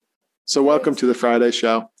So welcome to the Friday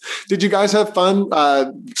show. Did you guys have fun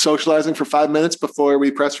socializing for 5 minutes before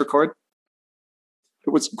we press record? It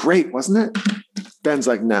was great, wasn't it? Ben's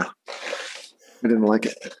like, no, I didn't like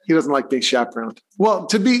it. He doesn't like being chaperoned. Well,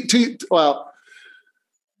 to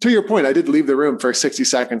your point, I did leave the room for 60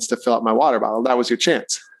 seconds to fill up my water bottle. That was your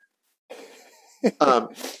chance. And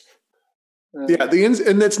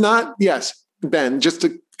it's not, yes, Ben, just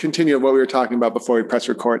to continue what we were talking about before we press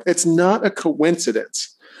record, it's not a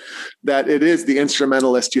coincidence that it is the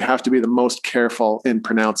instrumentalist you have to be the most careful in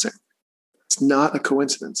pronouncing. It's not a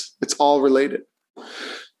coincidence. It's all related.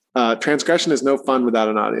 Transgression is no fun without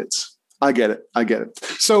an audience. I get it.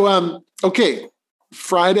 So, okay,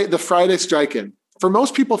 the Friday strike-in. For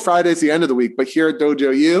most people, Friday is the end of the week, but here at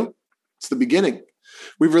Dojo U, it's the beginning.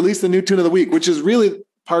 We've released the new tune of the week, which is really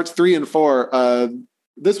parts 3 and 4 of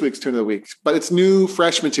this week's tune of the week, but it's new,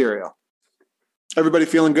 fresh material. Everybody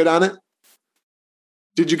feeling good on it?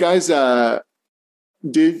 Did you guys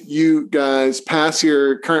pass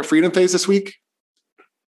your current freedom phase this week?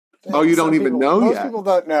 Oh, you don't even know yet? Most people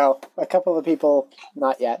don't know. A couple of people,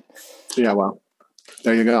 not yet. Yeah, well,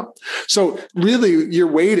 there you go. So really, you're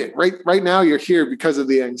waiting. Right now, you're here because of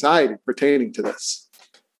the anxiety pertaining to this.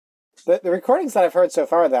 The recordings that I've heard so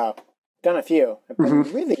far, though, done a few, have been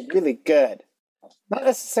really, really good. Not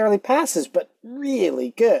necessarily passes, but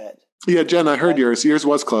really good. Yeah, Jen, I heard yours. Yours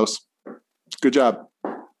was close. Good job.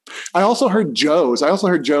 I also heard Joe's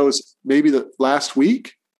maybe the last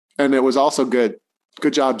week, and it was also good.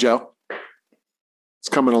 Good job, Joe. It's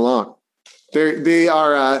coming along. They're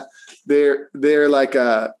like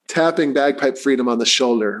tapping bagpipe freedom on the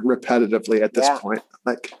shoulder repetitively at this point.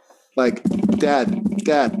 Like dad,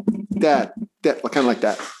 kind of like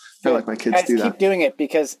that. I like my kids do that. Keep doing it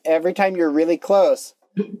because every time you're really close,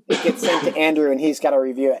 it gets sent to Andrew and he's got to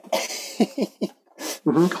review it.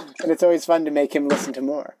 And it's always fun to make him listen to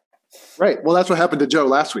more. Right. Well, that's what happened to Joe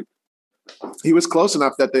last week. He was close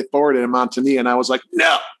enough that they forwarded him on to me, and I was like,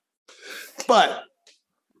 no. But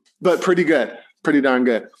pretty good. Pretty darn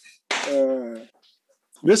good.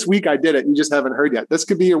 This week I did it. You just haven't heard yet. This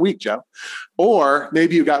could be your week, Joe. Or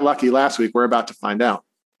maybe you got lucky last week. We're about to find out.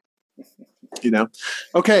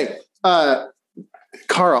 Okay.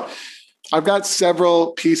 Carl, I've got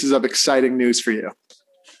several pieces of exciting news for you.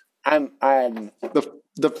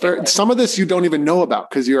 Some of this you don't even know about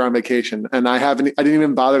because you're on vacation, and I didn't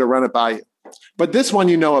even bother to run it by you. But this one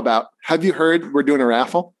you know about. Have you heard we're doing a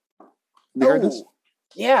raffle? Have you heard this?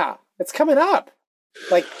 Yeah, it's coming up.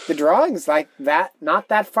 Like the drawing's like that, not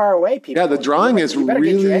that far away. People. Yeah, the drawing is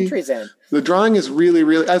really. Get your entries in. The drawing is really,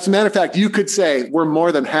 really. As a matter of fact, you could say we're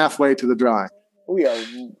more than halfway to the drawing. We are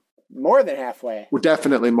more than halfway. We're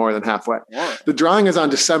definitely more than halfway. Yeah. The drawing is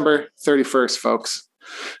on December 31st, folks.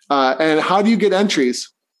 And how do you get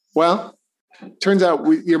entries? Well, turns out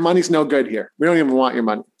your money's no good here. We don't even want your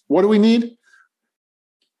money. What do we need?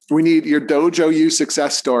 We need your Dojo U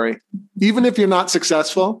success story. Even if you're not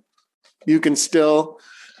successful, you can still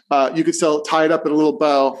tie it up in a little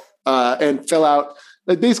bow and fill out.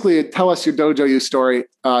 Basically, tell us your Dojo U story,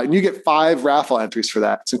 and you get 5 raffle entries for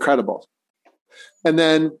that. It's incredible. And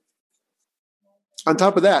then on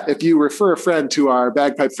top of that, if you refer a friend to our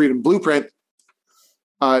Bagpipe Freedom Blueprint,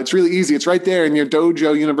 it's really easy. It's right there in your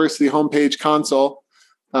Dojo University homepage console.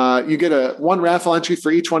 You get one raffle entry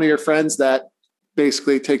for each one of your friends that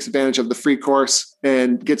basically takes advantage of the free course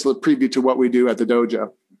and gets a little preview to what we do at the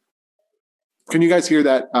dojo. Can you guys hear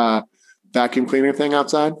that vacuum cleaner thing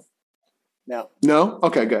outside? No. No?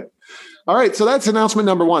 Okay, good. All right, so that's announcement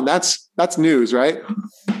number 1. That's news, right?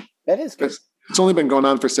 That is good. It's only been going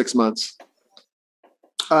on for 6 months.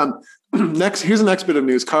 Here's the next bit of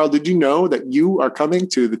news. Carl, did you know that you are coming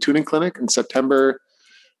to the tuning clinic in September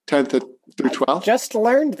 10th through 12th? I just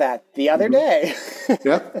learned that the other day.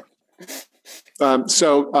 Yep.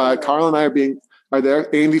 So Carl and I are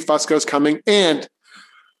there. Andy Fusco's coming, and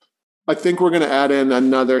I think we're going to add in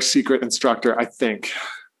another secret instructor. I think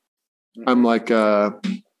I'm like trying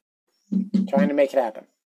to make it happen.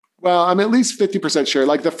 Well, I'm at least 50% sure.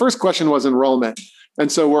 Like the first question was enrollment,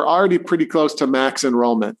 and so we're already pretty close to max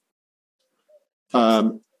enrollment.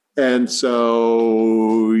 And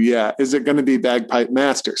so, yeah, is it going to be Bagpipe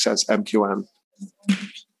Master, says MQM.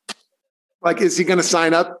 Like, is he going to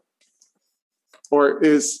sign up or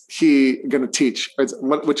is he going to teach?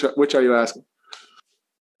 Which are you asking?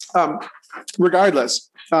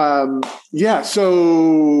 Regardless. Yeah.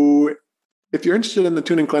 So if you're interested in the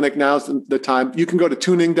tuning clinic, now's the time. You can go to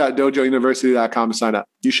tuning.dojouniversity.com to sign up.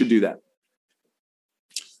 You should do that.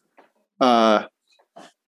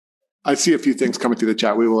 I see a few things coming through the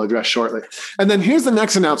chat we will address shortly. And then here's the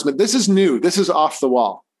next announcement. This is new. This is off the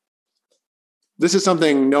wall. This is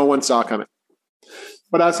something no one saw coming.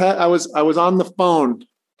 But I was on the phone.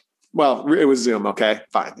 Well, it was Zoom. Okay,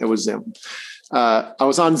 fine. It was Zoom. I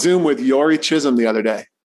was on Zoom with Yori Chisholm the other day,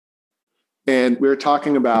 and we were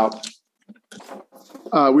talking about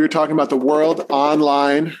the World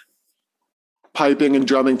Online Piping and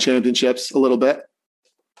Drumming Championships a little bit.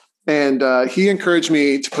 And he encouraged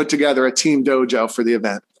me to put together a team dojo for the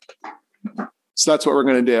event. So that's what we're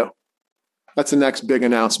going to do. That's the next big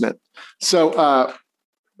announcement. So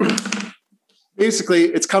basically,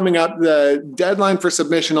 it's coming up. The deadline for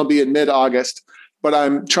submission will be in mid-August, but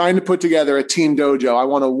I'm trying to put together a team dojo. I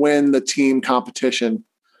want to win the team competition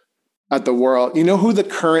at the World. You know who the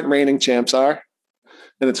current reigning champs are?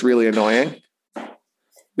 And it's really annoying.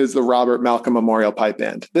 Is the Robert Malcolm Memorial Pipe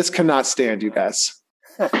Band. This cannot stand, you guys.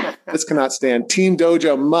 This cannot stand. Team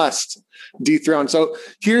Dojo must dethrone. So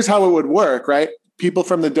here's how it would work, right? People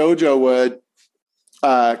from the dojo would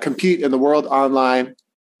compete in the World Online,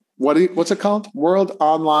 what's it called? World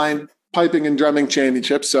Online Piping and Drumming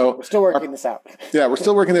Championship. So we're still working this out. Yeah, we're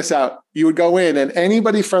still working this out. You would go in, and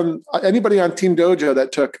anybody on Team Dojo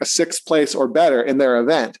that took a 6th place or better in their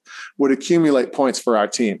event would accumulate points for our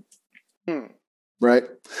team. Right?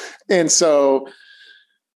 And so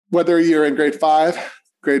whether you're in grade 5,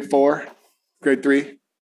 grade 4, grade 3,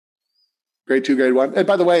 grade 2, grade 1. And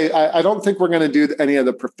by the way, I don't think we're going to do any of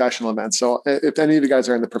the professional events. So if any of you guys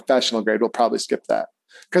are in the professional grade, we'll probably skip that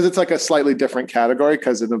because it's like a slightly different category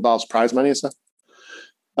because it involves prize money and stuff.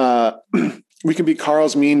 We can be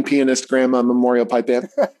Carl's Mean Pianist Grandma Memorial Pipe Band.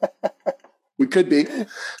 We could be,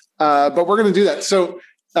 but we're going to do that. So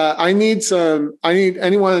I need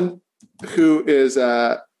anyone who is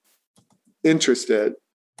interested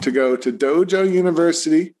to go to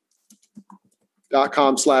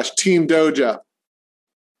dojouniversity.com/team dojo.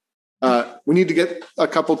 We need to get a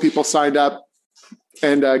couple people signed up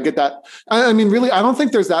and get that. I mean, really, I don't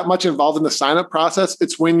think there's that much involved in the sign-up process.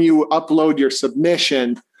 It's when you upload your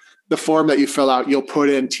submission, the form that you fill out, you'll put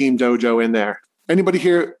in Team Dojo in there. Anybody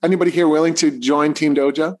here willing to join Team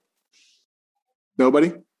Dojo?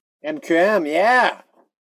 Nobody? MQM, yeah.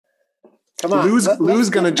 Come on. Lou's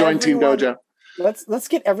going to join Team Dojo. Let's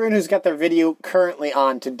get everyone who's got their video currently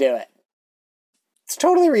on to do it. It's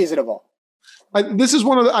totally reasonable. This is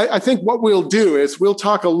one of the, I think what we'll do is we'll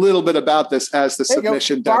talk a little bit about this as the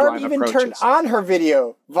submission deadline approaches. Barb even turned on her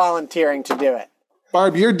video volunteering to do it.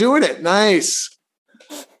 Barb, you're doing it. Nice.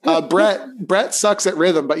 Brett sucks at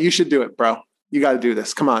rhythm, but you should do it, bro. You got to do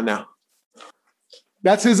this. Come on now.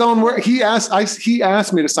 That's his own work. He asked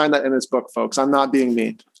me to sign that in his book, folks. I'm not being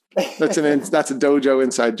mean. That's a dojo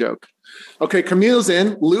inside joke. Okay, Camille's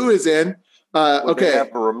in. Lou is in. Okay. They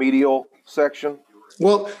have a remedial section.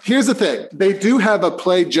 Well, here's the thing. They do have a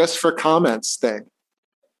play just for comments thing,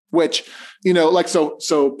 which,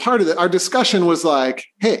 so part of our discussion was like,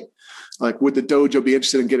 hey, like, would the dojo be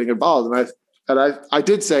interested in getting involved? And I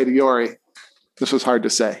did say to Yori, this was hard to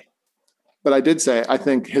say, but I did say, I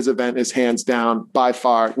think his event is hands down, by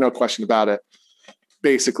far, no question about it,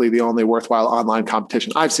 basically the only worthwhile online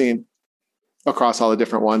competition I've seen across all the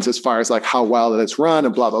different ones as far as like how well that it's run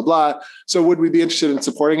and blah, blah, blah. So would we be interested in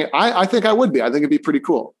supporting it? I think I would be. I think it'd be pretty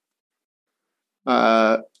cool.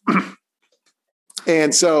 And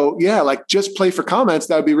so, yeah, like just play for comments.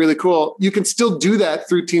 That would be really cool. You can still do that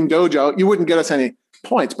through Team Dojo. You wouldn't get us any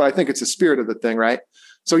points, but I think it's the spirit of the thing, right?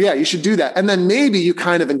 So yeah, you should do that. And then maybe you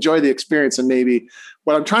kind of enjoy the experience. And maybe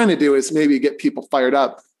what I'm trying to do is maybe get people fired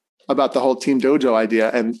up about the whole Team Dojo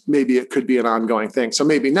idea. And maybe it could be an ongoing thing. So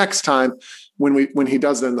maybe next time when he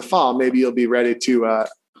does it in the fall, maybe you'll be ready to,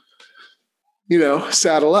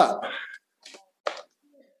 saddle up.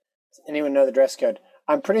 Does anyone know the dress code?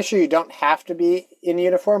 I'm pretty sure you don't have to be in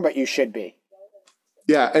uniform, but you should be.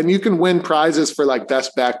 Yeah. And you can win prizes for like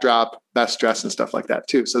best backdrop, best dress and stuff like that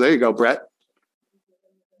too. So there you go, Brett.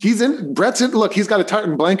 Brett's in, look, he's got a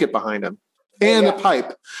tartan blanket behind him and a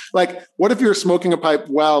pipe. Like, what if you're smoking a pipe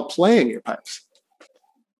while playing your pipes?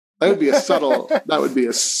 That would be that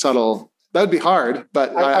would be hard,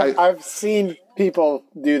 but I've seen people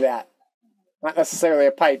do that. Not necessarily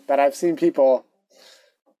a pipe, but I've seen people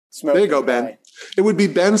smoke. There you go, Ben. It would be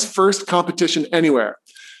Ben's first competition anywhere.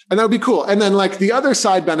 And that would be cool. And then like the other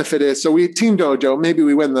side benefit is, so we Team Dojo, maybe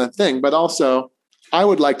we win the thing, but also I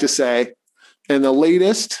would like to say in the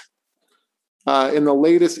latest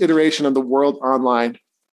iteration of the World Online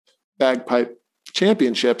Bagpipe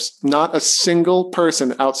Championships, not a single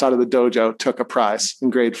person outside of the dojo took a prize in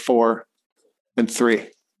grade 4 and 3.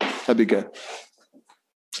 That'd be good.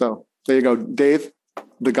 So there you go, Dave.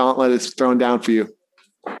 The gauntlet is thrown down for you.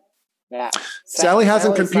 Yeah. Sally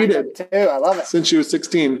hasn't competed too. I love it. Since she was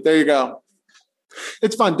 16. There you go.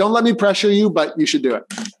 It's fun. Don't let me pressure you, but you should do it.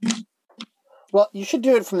 Well, you should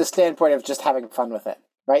do it from the standpoint of just having fun with it,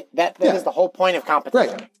 right? That is the whole point of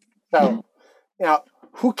competition. Right. So,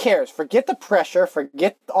 who cares? Forget the pressure.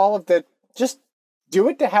 Forget all of the. Just do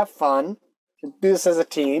it to have fun. Do this as a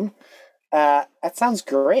team. That sounds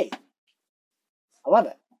great. I love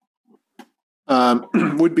it.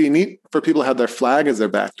 Would be neat for people to have their flag as their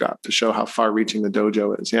backdrop to show how far-reaching the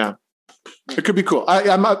dojo is. Yeah, it could be cool.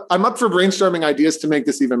 I'm up for brainstorming ideas to make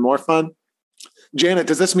this even more fun. Janet,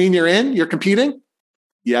 does this mean you're in? You're competing?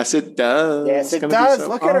 Yes, it does. Yes, it does. So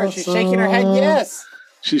look at her. She's shaking her head yes.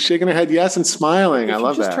 She's shaking her head yes and smiling. I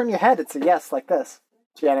love that. Just turn your head. It's a yes like this.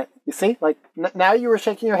 Janet, you see? Like now you were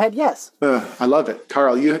shaking your head yes. I love it.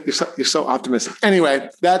 Carl, you're so optimistic. Anyway,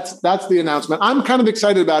 that's the announcement. I'm kind of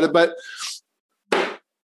excited about it, but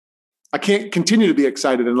I can't continue to be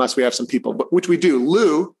excited unless we have some people, which we do.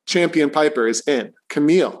 Lou, Champion Piper, is in.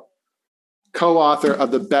 Camille, co-author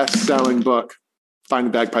of the best-selling book, Find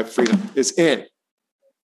the Bagpipe Freedom, is in.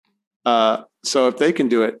 So if they can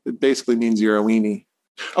do it, it basically means you're a weenie.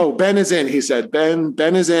 Oh, Ben is in, he said. Ben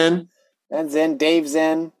is in. Ben's in. Dave's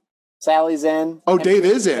in. Sally's in. Oh, Dave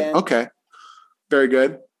is in. Okay. Very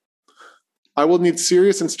good. I will need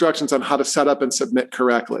serious instructions on how to set up and submit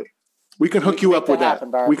correctly. We can hook you up with that.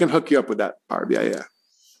 We can hook you up with that, Barb. Yeah.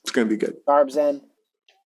 It's going to be good. Barb's in.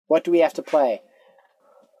 What do we have to play?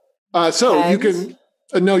 So you can.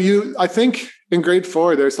 I think in grade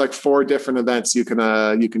 4 there's like 4 different events you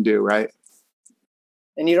can do, right?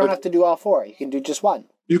 And you don't have to do all 4. You can do just one.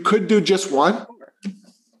 You could do just one.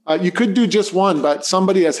 But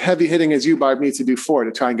somebody as heavy hitting as you, Barb, needs to do 4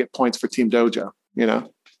 to try and get points for Team Dojo.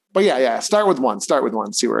 But yeah. Start with one.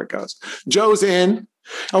 See where it goes. Joe's in.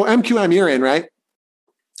 Oh, MQM, you're in, right?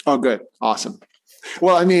 Oh, good. Awesome.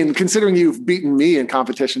 Well, I mean, considering you've beaten me in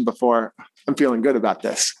competition before, I'm feeling good about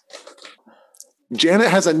this. Janet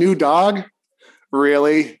has a new dog.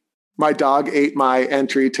 Really? My dog ate my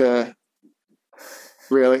entry to...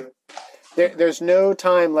 Really? There's no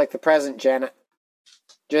time like the present, Janet.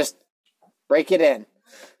 Just break it in.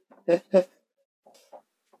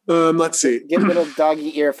 Let's see. Get little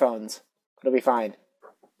doggy earphones. It'll be fine.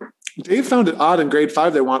 Dave found it odd in grade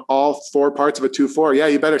 5. They want all 4 parts of a 2-4. Yeah,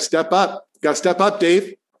 you better step up. Got to step up,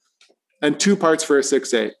 Dave. And 2 parts for a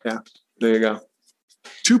 6-8. Yeah, there you go.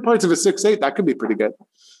 2 parts of a 6-8. That could be pretty good.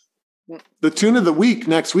 The tune of the week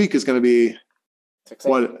next week is going to be 6-8.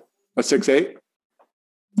 What? A 6-8?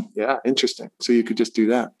 Yeah, interesting. So you could just do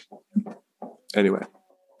that. Anyway,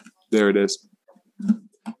 there it is.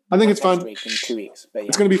 I think it's fun. In 2 weeks, but yeah.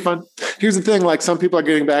 It's going to be fun. Here's the thing, like some people are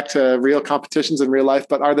getting back to real competitions in real life,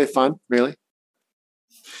 but are they fun, really?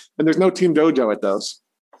 And there's no Team Dojo at those.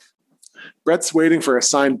 Brett's waiting for a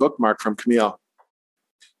signed bookmark from Camille.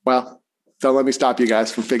 Well, don't let me stop you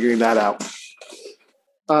guys from figuring that out.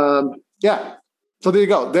 Yeah. So there you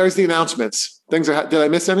go. There's the announcements. Did I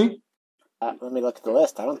miss any? Let me look at the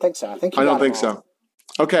list. I don't think so. I don't think so.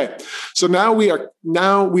 Okay. So now we are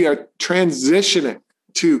transitioning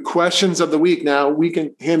to questions of the week. Now we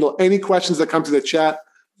can handle any questions that come to the chat.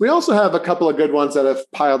 We also have a couple of good ones that have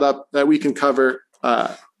piled up that we can cover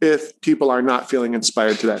if people are not feeling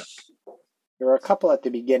inspired today. There were a couple at the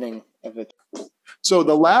beginning of it. So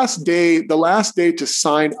the last day to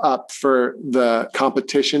sign up for the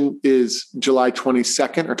competition is July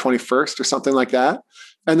 22nd or 21st or something like that.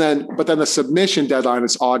 But then the submission deadline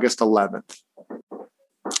is August 11th.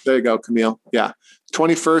 There you go, Camille. Yeah.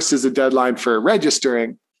 21st is the deadline for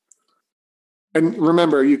registering. And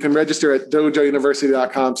remember, you can register at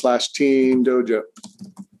dojouniversity.com/team dojo.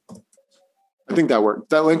 I think that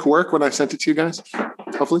worked. That link worked when I sent it to you guys?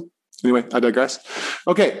 Hopefully. Anyway, I digress.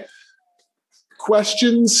 Okay.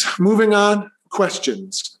 Questions. Moving on.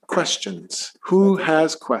 Questions. Who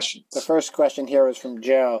has questions? The first question here was from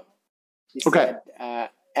Joe. He said,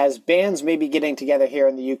 as bands may be getting together here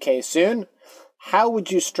in the UK soon, how would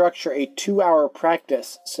you structure a 2-hour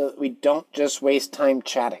practice so that we don't just waste time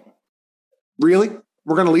chatting? Really?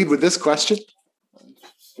 We're going to lead with this question?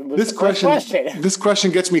 This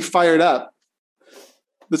question gets me fired up.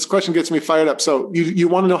 So you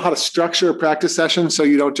want to know how to structure a practice session so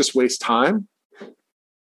you don't just waste time?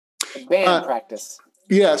 Band practice.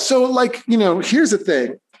 Yeah. So here's the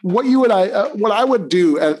thing. What I would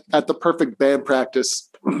do at the perfect band practice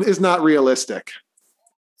is not realistic.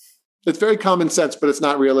 It's very common sense, but it's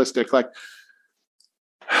not realistic. Like,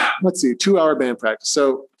 let's see, 2-hour band practice.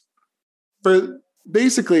 So for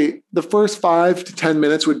basically the first 5 to 10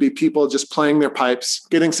 minutes would be people just playing their pipes,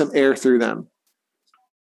 getting some air through them.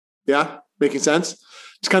 Yeah. Making sense?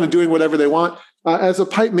 Just kind of doing whatever they want. As a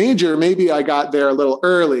pipe major, maybe I got there a little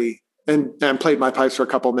early and played my pipes for a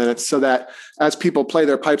couple of minutes so that as people play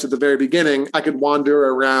their pipes at the very beginning, I could wander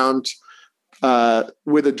around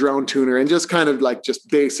with a drone tuner and just kind of like just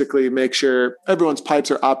basically make sure everyone's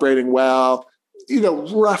pipes are operating well,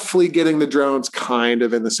 roughly getting the drones kind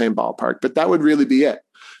of in the same ballpark. But that would really be it.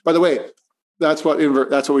 By the way, that's what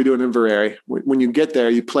we do in Inverary. When you get there,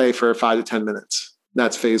 you play for 5 to 10 minutes.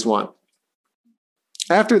 That's phase one.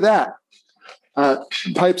 After that,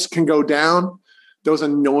 pipes can go down. Those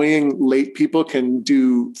annoying late people can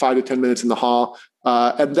do 5 to 10 minutes in the hall.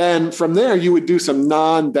 And then from there, you would do some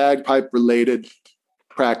non-bagpipe related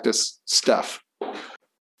practice stuff.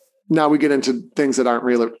 Now we get into things that aren't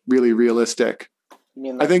really realistic. You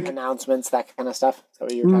mean like I think announcements, that kind of stuff? Is that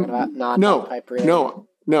what you were talking about? Non-bagpipe related?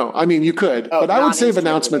 No. I mean, you could, but I would save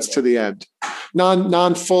announcements related to the end.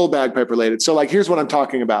 Non-full bagpipe related. So like, here's what I'm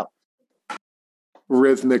talking about.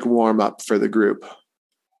 Rhythmic warm-up for the group.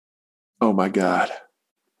 Oh my God.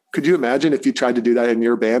 Could you imagine if you tried to do that in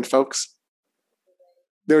your band, folks?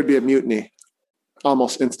 There would be a mutiny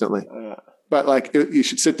almost instantly. But like, you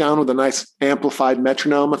should sit down with a nice amplified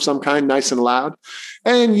metronome of some kind, nice and loud.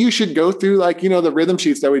 And you should go through like, the rhythm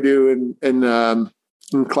sheets that we do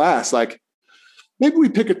in class. Like maybe we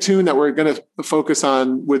pick a tune that we're going to focus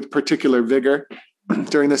on with particular vigor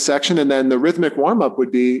during this section. And then the rhythmic warm-up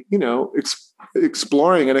would be,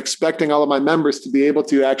 exploring and expecting all of my members to be able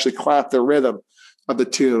to actually clap the rhythm of the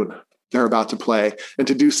tune they're about to play and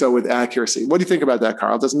to do so with accuracy. What do you think about that,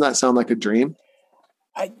 Carl? Doesn't that sound like a dream?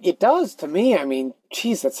 It does to me. I mean,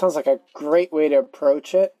 geez, that sounds like a great way to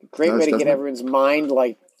approach it. Great way to get everyone's mind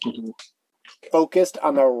focused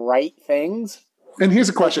on the right things. And here's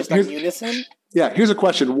a question. Unison? Yeah, here's a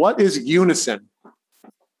question. What is unison?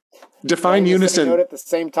 Define unison. Note at the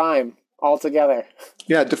same time, all together.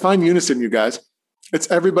 Yeah, define unison, you guys.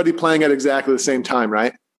 It's everybody playing at exactly the same time,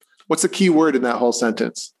 right? What's the key word in that whole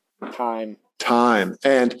sentence? Time.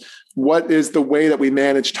 And what is the way that we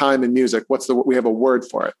manage time in music? We have a word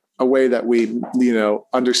for it, a way that we,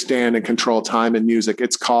 understand and control time in music.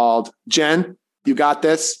 It's called, Jen, you got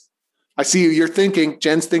this? I see you're thinking.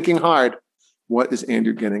 Jen's thinking hard. What is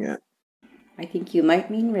Andrew getting at? I think you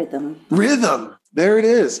might mean rhythm. Rhythm. There it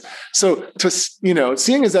is. So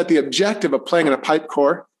seeing as that the objective of playing in a pipe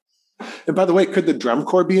corps, and by the way, could the drum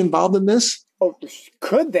corps be involved in this? Oh,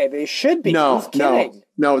 could they? They should be. No,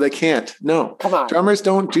 they can't. No, come on. Drummers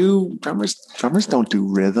don't do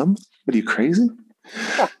rhythm. What are you, crazy?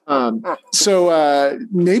 So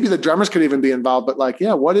maybe the drummers could even be involved. But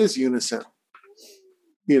what is unison?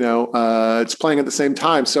 It's playing at the same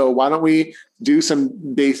time. So why don't we do some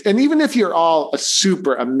bass? And even if you're all a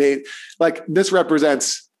super amazing, like this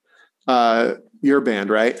represents your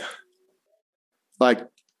band, right? Like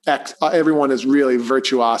everyone is really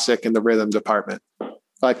virtuosic in the rhythm department,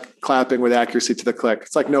 like clapping with accuracy to the click.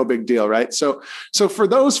 It's like no big deal, right? So for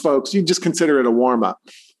those folks, you just consider it a warm up.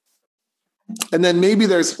 And then maybe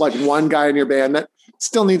there's like one guy in your band that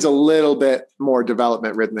still needs a little bit more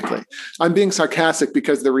development rhythmically. I'm being sarcastic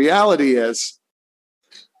because the reality is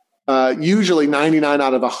usually 99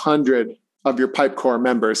 out of 100 of your pipe corps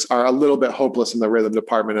members are a little bit hopeless in the rhythm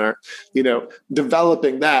department. Are,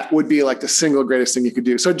 developing that would be like the single greatest thing you could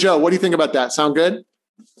do. So Joe, what do you think about that? Sound good? A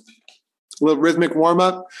little rhythmic warm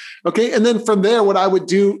up. Okay. And then from there, what I would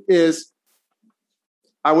do is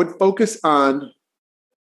I would focus on,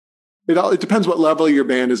 it depends what level your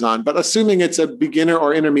band is on, but assuming it's a beginner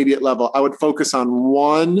or intermediate level, I would focus on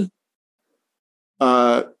one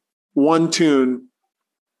tune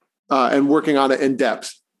and working on it in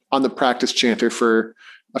depth on the practice chanter for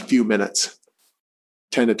a few minutes,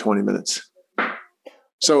 10 to 20 minutes.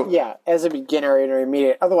 So yeah, as a beginner or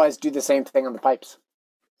intermediate, otherwise do the same thing on the pipes.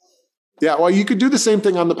 Yeah, well, you could do the same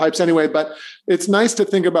thing on the pipes anyway, but it's nice to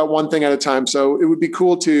think about one thing at a time. So it would be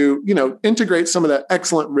cool to, integrate some of that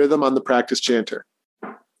excellent rhythm on the practice chanter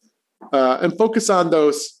and focus on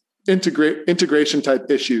those integration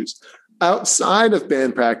type issues. Outside of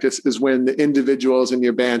band practice is when the individuals in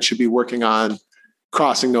your band should be working on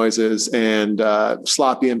crossing noises and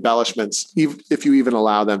sloppy embellishments, if you even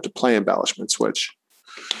allow them to play embellishments, which,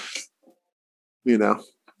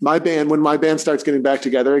 my band, when my band starts getting back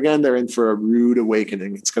together again, they're in for a rude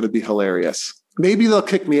awakening. It's going to be hilarious. Maybe they'll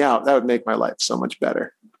kick me out. That would make my life so much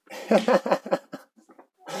better. But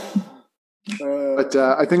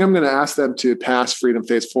I think I'm going to ask them to pass Freedom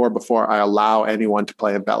Phase 4 before I allow anyone to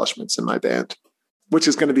play embellishments in my band, which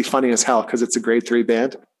is going to be funny as hell because it's a grade 3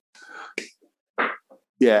 band.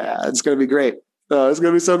 Yeah, it's going to be great. It's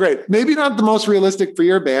going to be so great. Maybe not the most realistic for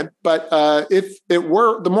your band, but if it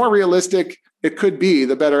were, the more realistic it could be,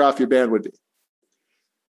 the better off your band would be.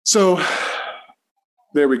 So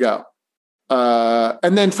there we go.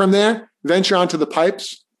 And then from there, venture onto the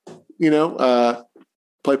pipes,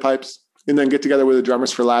 play pipes, and then get together with the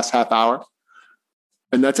drummers for the last half hour.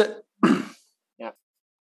 And that's it. Yeah.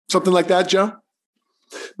 Something like that, Joe.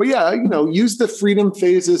 But yeah, use the freedom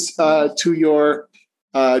phases to your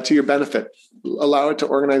benefit. Allow it to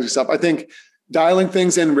organize yourself. I think dialing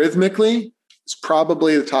things in rhythmically is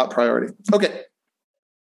probably the top priority. Okay.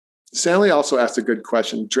 Sally also asked a good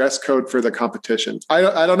question. Dress code for the competition.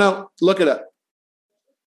 I don't know. Look it up.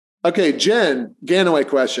 Okay, Jen, Ganaway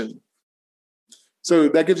question. So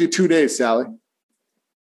that gives you 2 days, Sally.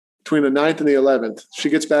 Between the 9th and the 11th.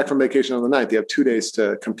 She gets back from vacation on the 9th. You have 2 days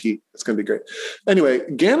to compete. It's going to be great. Anyway,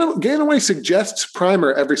 Ganaway suggests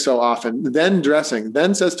primer every so often, then dressing,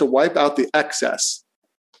 then says to wipe out the excess.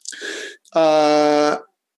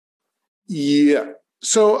 Yeah.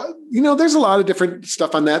 So, there's a lot of different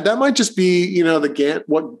stuff on that. That might just be,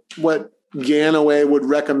 what Ganaway would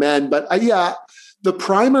recommend. But the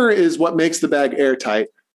primer is what makes the bag airtight.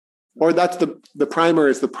 Or that's the primer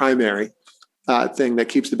is the primary thing that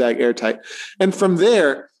keeps the bag airtight. And from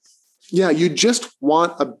there, you just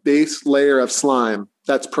want a base layer of slime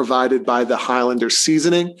that's provided by the Highlander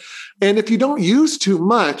seasoning. And if you don't use too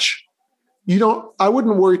much, I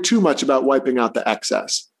wouldn't worry too much about wiping out the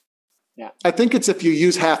excess. Yeah. I think it's if you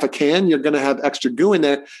use half a can, you're going to have extra goo in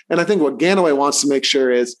there. And I think what Ganaway wants to make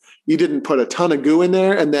sure is you didn't put a ton of goo in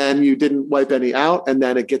there and then you didn't wipe any out. And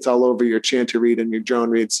then it gets all over your chanter reed and your drone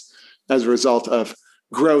reeds as a result of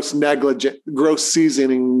gross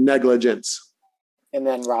seasoning negligence. And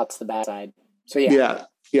then rots the backside. So yeah.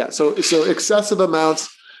 So excessive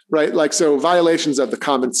amounts, right? Like, so violations of the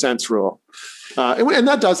common sense rule. And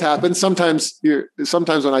that does happen. Sometimes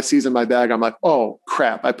when I season my bag, I'm like, oh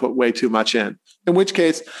crap, I put way too much in which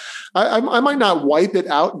case I might not wipe it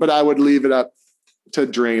out, but I would leave it up to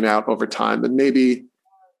drain out over time. And maybe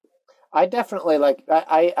I definitely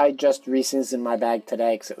I just re-seasoned my bag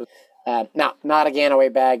today because it was not a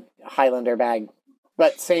Ganaway bag, Highlander bag,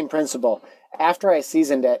 but same principle. After I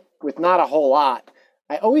seasoned it with not a whole lot,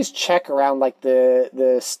 I always check around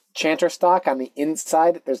the chanter stock on the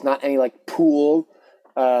inside. There's not any pool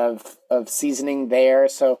of seasoning there.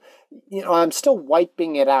 So, I'm still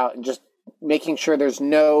wiping it out and just making sure there's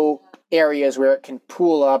no areas where it can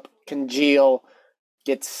pool up, congeal,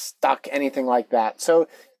 get stuck, anything like that. So,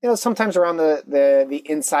 sometimes around the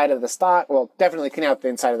inside of the stock, well, definitely clean out the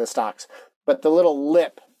inside of the stocks, but the little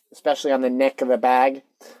lip, especially on the neck of the bag,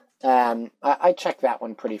 I check that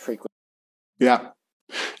one pretty frequently. Yeah.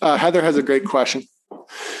 Heather has a great question.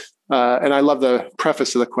 And I love the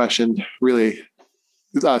preface of the question, really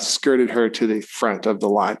skirted her to the front of the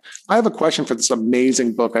line. I have a question for this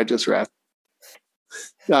amazing book I just read.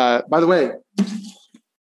 By the way,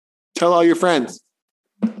 tell all your friends.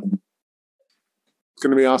 It's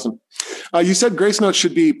going to be awesome. You said grace notes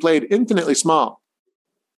should be played infinitely small,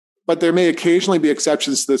 but there may occasionally be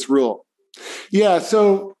exceptions to this rule. Yeah.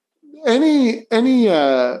 So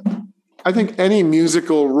I think any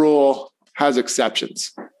musical rule has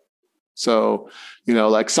exceptions. So,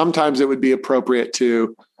 sometimes it would be appropriate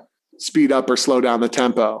to speed up or slow down the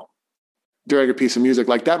tempo during a piece of music.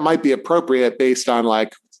 That might be appropriate based on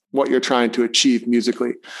what you're trying to achieve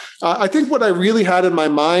musically. I think what I really had in my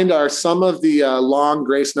mind are some of the long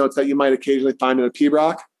grace notes that you might occasionally find in a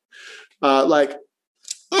pibroch.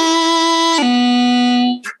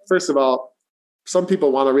 First of all, some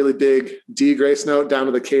people want a really big D grace note down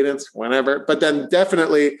to the cadence, whenever, but then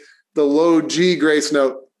definitely the low G grace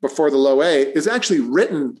note before the low A is actually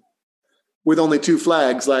written with only 2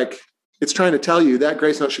 flags. It's trying to tell you that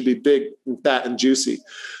grace note should be big and fat and juicy.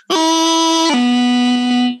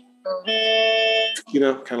 Kind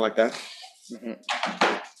of like that. Mm-hmm.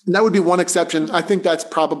 And that would be one exception. I think that's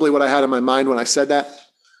probably what I had in my mind when I said that.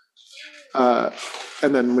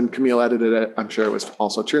 And then when Camille edited it, I'm sure it was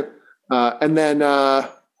also true. But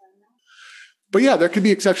yeah, there could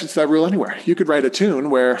be exceptions to that rule anywhere. You could write a tune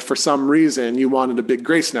where for some reason you wanted a big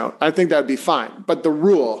grace note. I think that would be fine. But the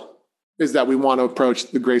rule is that we want to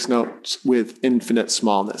approach the grace notes with infinite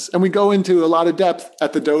smallness. And we go into a lot of depth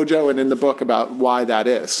at the dojo and in the book about why that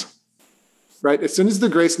is. Right? As soon as the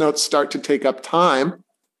grace notes start to take up time,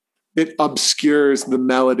 it obscures the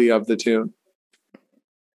melody of the tune.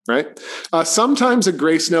 Right? Sometimes a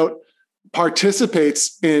grace note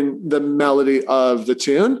participates in the melody of the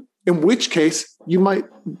tune, in which case you might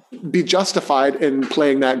be justified in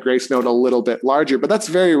playing that grace note a little bit larger, but that's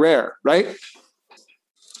very rare, right?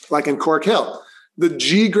 Like in Cork Hill, the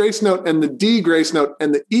G grace note and the D grace note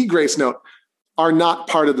and the E grace note are not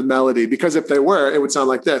part of the melody, because if they were, it would sound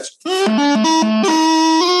like this.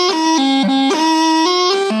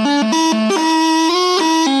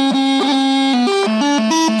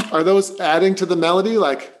 Are those adding to the melody?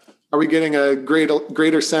 Like, are we getting a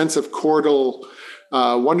greater sense of chordal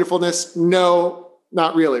wonderfulness? No,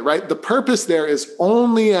 not really, right? The purpose there is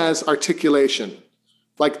only as articulation.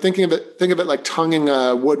 Like think of it like tonguing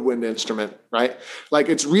a woodwind instrument, right? Like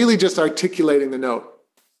it's really just articulating the note.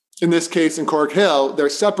 In this case, in Cork Hill, they're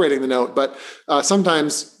separating the note, but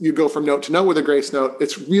sometimes you go from note to note with a grace note.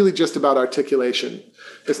 It's really just about articulation.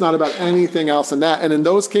 It's not about anything else than that. And in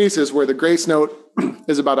those cases where the grace note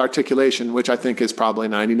is about articulation, which I think is probably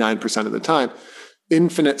 99% of the time,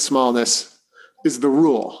 infinite smallness is the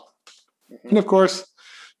rule. And of course,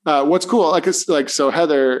 what's cool, so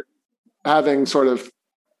Heather, having sort of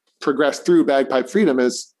progressed through Bagpipe Freedom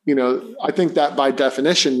is, I think that by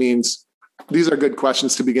definition means these are good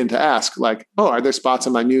questions to begin to ask. Like, are there spots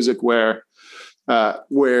in my music where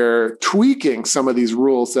tweaking some of these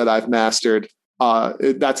rules that I've mastered,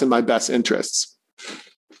 that's in my best interests.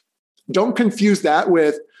 Don't confuse that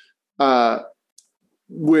with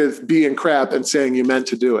being crap and saying you meant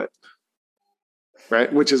to do it,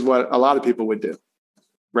 right? Which is what a lot of people would do,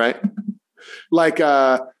 right? Like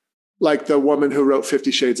the woman who wrote 50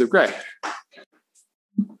 Shades of Grey.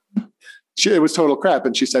 It was total crap,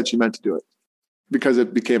 and she said she meant to do it because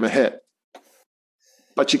it became a hit.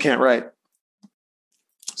 But she can't write.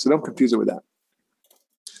 So don't confuse it with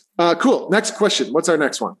that. Cool. Next question. What's our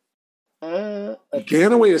next one?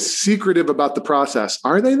 Ganaway is secretive about the process.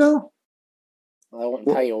 Are they, though? Well, I won't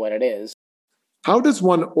tell you what it is. How does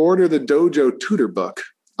one order the Dojo tutor book?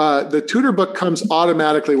 The tutor book comes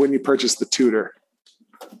automatically when you purchase the tutor.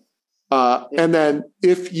 And then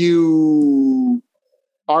if you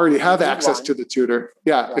already have access to the tutor,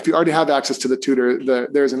 if you already have access to the tutor,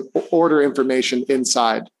 there's an order information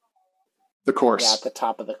inside the course. Yeah, at the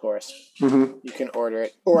top of the course. Mm-hmm. You can order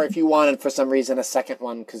it. Or if you wanted, for some reason, a second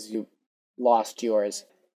one because you lost yours.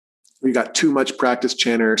 You got too much practice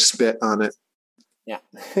chanter spit on it. Yeah.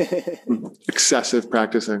 Excessive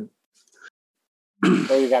practicing.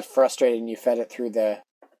 Or you got frustrated and you fed it through the...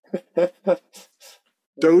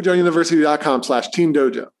 DojoUniversity.com/Team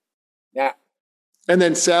Dojo. Yeah. And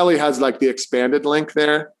then Sally has like the expanded link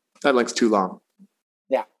there. That link's too long.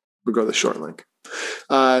 Yeah. We'll go to the short link.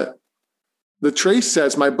 The Trace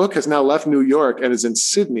says, my book has now left New York and is in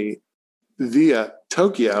Sydney via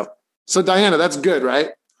Tokyo. So Diana, that's good,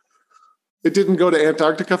 right? It didn't go to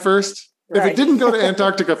Antarctica first. Right. If it didn't go to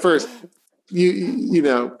Antarctica first, we're you should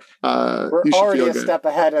already feel a good. Step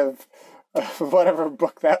ahead of whatever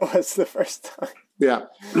book that was the first time. Yeah.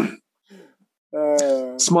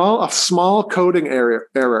 Small coding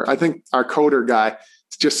error. I think our coder guy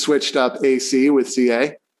just switched up AC with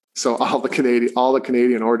CA. So all the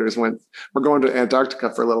Canadian orders we're going to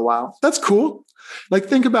Antarctica for a little while. That's cool. Like,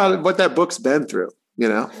 think about it, what that book's been through,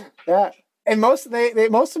 Yeah. And most of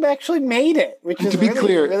them actually made it, which is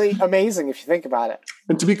really amazing if you think about it.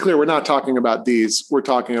 And to be clear, we're not talking about these. We're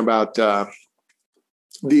talking about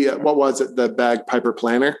what was it? The Bagpiper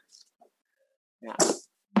Planner. Yeah.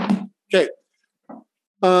 Okay.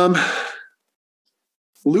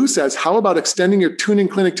 Lou says, how about extending your tuning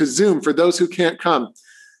clinic to Zoom for those who can't come?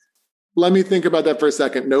 Let me think about that for a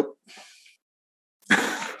second. Nope.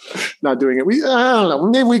 Not doing it. I don't know.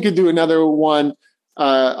 Maybe we could do another one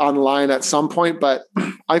online at some point, but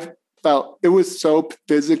I felt it was so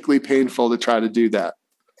physically painful to try to do that.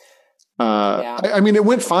 I mean, it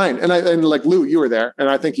went fine. And like Lou, you were there, and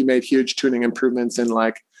I think you made huge tuning improvements. And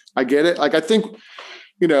like, I get it. Like, I think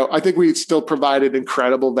we still provided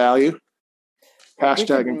incredible value.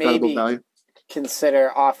 Hashtag incredible value.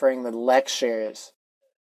 Consider offering the lectures.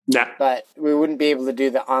 Nah. But we wouldn't be able to do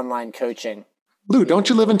the online coaching. Lou, don't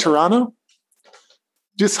you live in Toronto?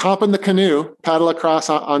 Just hop in the canoe, paddle across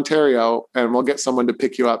Ontario, and we'll get someone to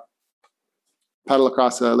pick you up. Paddle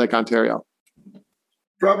across Lake Ontario.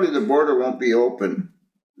 Probably the border won't be open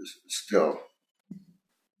still.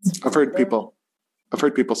 I've heard people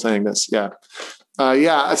saying this. Yeah.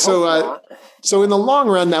 So in the long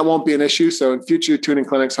run, that won't be an issue. So in future tuning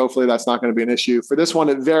clinics, hopefully that's not going to be an issue. For this one,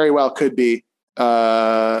 it very well could be.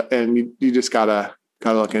 And you just gotta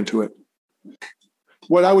look into it.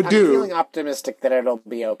 What I would do. I'm feeling optimistic that it'll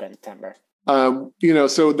be open September. So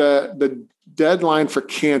the deadline for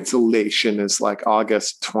cancellation is like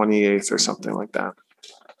August 28th or something like that.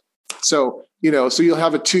 So so you'll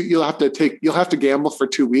have to gamble for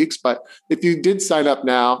 2 weeks. But if you did sign up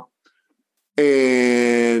now,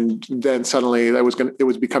 and then suddenly it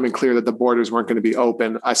was becoming clear that the borders weren't going to be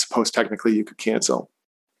open, I suppose technically you could cancel.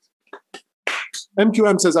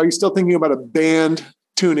 MQM says, are you still thinking about a band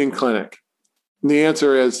tuning clinic? And the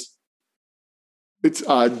answer is, it's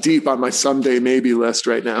deep on my someday maybe list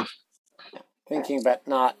right now. Thinking, but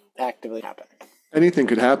not actively happening. anything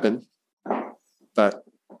could happen. But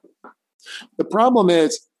the problem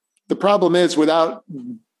is without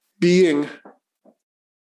being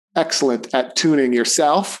excellent at tuning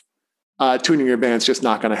yourself, tuning your band's just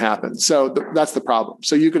not going to happen. So that's the problem.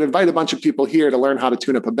 So you could invite a bunch of people here to learn how to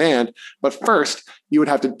tune up a band, but first you would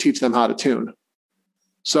have to teach them how to tune.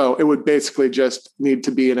 So it would basically just need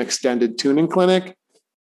to be an extended tuning clinic.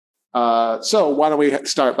 So why don't we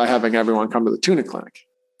start by having everyone come to the tuning clinic?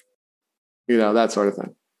 That sort of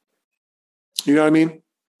thing. You know what I mean?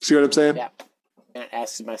 See what I'm saying? Yeah.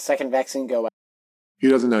 As my second vaccine go out. He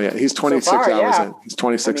doesn't know yet. He's 26 hours in. He's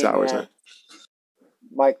 26 hours in.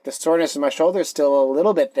 Like the soreness in my shoulder is still a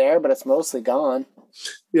little bit there, but it's mostly gone.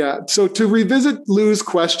 Yeah. So to revisit Lou's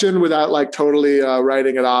question without like totally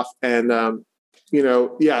writing it off, and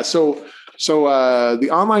So the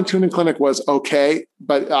online tuning clinic was okay,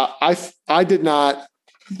 but I did not.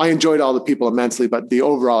 I enjoyed all the people immensely, but the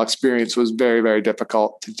overall experience was very, very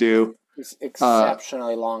difficult to do. It's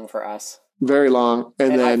exceptionally long for us. Very long,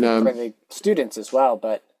 and then I think for the students as well.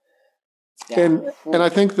 But yeah. and I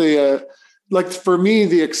think for me,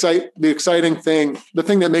 the exciting thing, the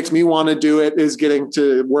thing that makes me want to do it is getting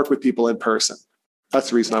to work with people in person. That's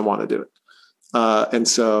the reason I want to do it. And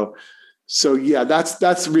so yeah,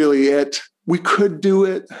 that's really it. We could do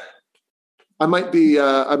it. I might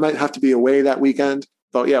have to be away that weekend,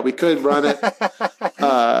 but yeah, we could run it.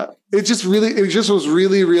 It just was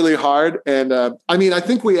really, really hard. And I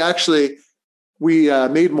think we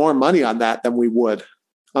made more money on that than we would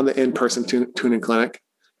on the in-person tuning clinic,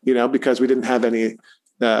 because we didn't have any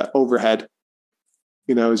overhead.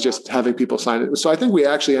 It was just having people sign it. So I think we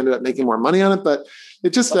actually ended up making more money on it, but it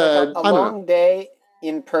just a long day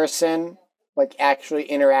in person, like actually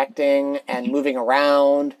interacting and moving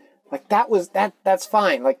around, like that's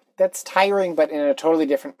fine. Like that's tiring, but in a totally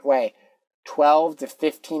different way. 12 to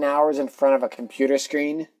 15 hours in front of a computer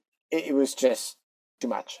screen, it was just too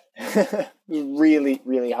much. Really,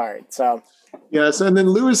 really hard. So yes, and then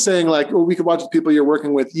Lou is saying like, we could watch the people you're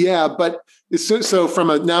working with. Yeah, but so from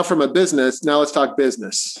a business. Now let's talk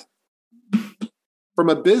business. From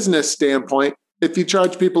a business standpoint, if you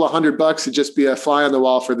charge people $100 to just be a fly on the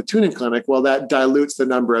wall for the tuning clinic, well, that dilutes the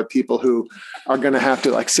number of people who are going to have to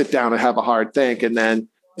like sit down and have a hard think and then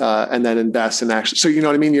invest in action. So you know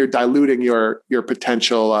what I mean? You're diluting your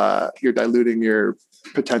potential. You're diluting your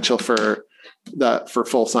potential for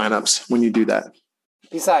full signups when you do that.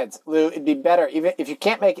 Besides, Lou, it'd be better, even if you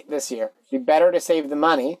can't make it this year, it'd be better to save the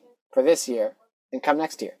money for this year and come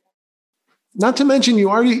next year. Not to mention, you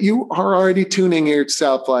are already tuning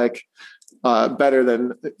yourself like better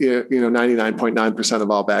than 99.9%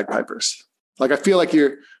 of all bagpipers. Like I feel like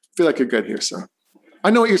you're good here. So I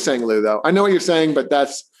know what you're saying, Lou. Though I know what you're saying, but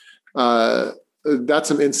that's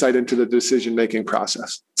some insight into the decision-making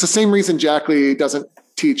process. It's the same reason Jack Lee doesn't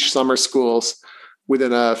teach summer schools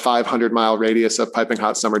within a 500-mile radius of Piping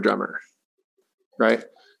Hot Summer Drummer, right?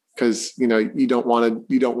 Because you don't want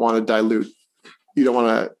to dilute, you don't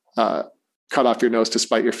want to cut off your nose to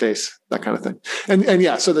spite your face, that kind of thing. And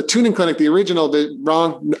yeah, so the tuning clinic, the original,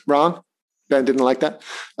 wrong. Ben didn't like that.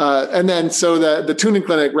 And then so the tuning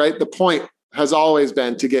clinic, right? The point has always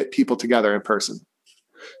been to get people together in person.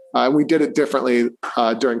 We did it differently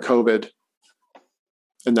during COVID,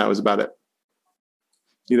 and that was about it.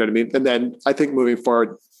 You know what I mean? And then I think moving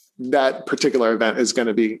forward, that particular event is going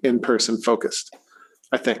to be in-person focused,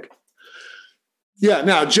 I think. Yeah.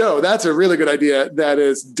 Now, Joe, that's a really good idea. That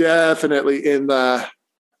is definitely in the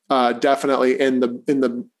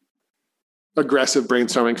aggressive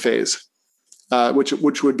brainstorming phase,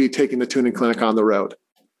 which would be taking the tuning clinic on the road.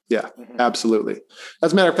 Yeah, absolutely.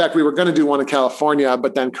 As a matter of fact, we were going to do one in California,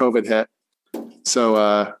 but then COVID hit.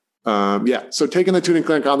 So, so taking the tuning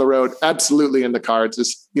clinic on the road, absolutely in the cards.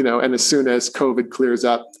 And as soon as COVID clears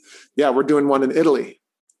up, yeah, we're doing one in Italy,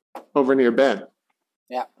 over near Ben.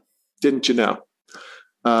 Yeah, didn't you know?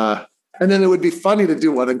 And then it would be funny to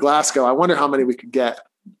do one in Glasgow. I wonder how many we could get.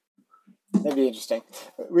 That'd be interesting.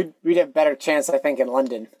 We'd have a better chance, I think, in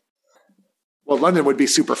London. Well, London would be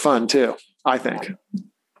super fun too, I think.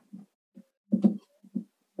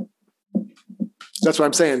 That's what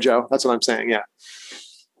I'm saying, Joe. That's what I'm saying. Yeah.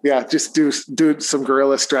 Yeah. Just do some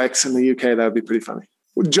guerrilla strikes in the UK. That would be pretty funny.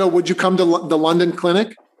 Joe, would you come to the London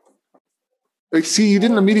clinic? See, you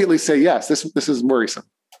didn't immediately say yes. This is worrisome.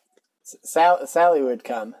 Sally would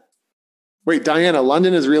come. Wait, Diana,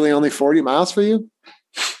 London is really only 40 miles for you?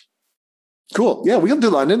 Cool. Yeah, we'll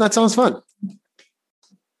do London. That sounds fun.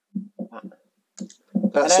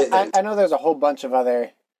 I know there's a whole bunch of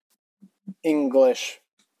other English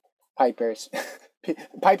pipers.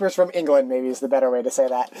 Pipers from England, maybe is the better way to say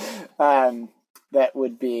that. That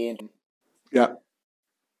would be Yeah.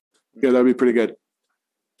 Yeah, that'd be pretty good.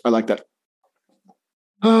 I like that.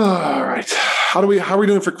 All right. How are we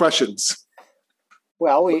doing for questions?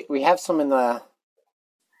 Well, we have some in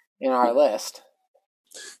our list.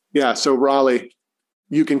 Yeah. So Raleigh,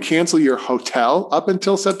 you can cancel your hotel up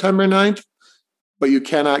until September 9th, but you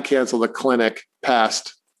cannot cancel the clinic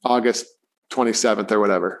past August 27th or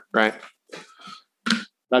whatever, right?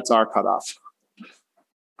 That's our cutoff.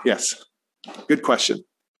 Yes. Good question.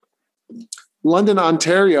 London,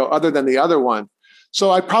 Ontario, other than the other one.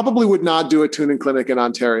 So I probably would not do a tuning clinic in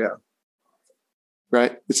Ontario,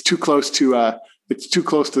 right? It's too close to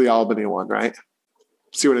the Albany one, right?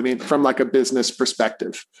 See what I mean? From like a business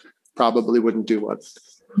perspective, probably wouldn't do one.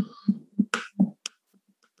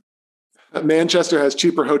 Manchester has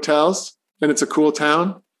cheaper hotels and it's a cool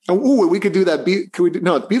town. Oh, we could do that.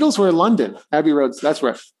 Beatles were in London. Abbey Road. That's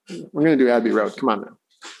where we're going to do Abbey Road. Come on now.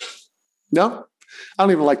 No, I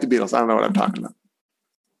don't even like the Beatles. I don't know what I'm talking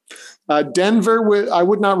about. Denver, I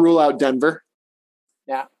would not rule out Denver.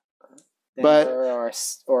 Yeah. Denver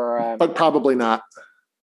but probably not.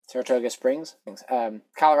 Saratoga Springs,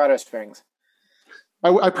 Colorado Springs.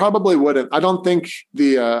 I probably wouldn't. I don't think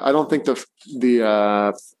there's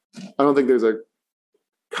a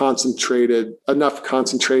enough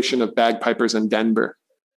concentration of bagpipers in Denver.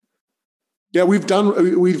 Yeah, we've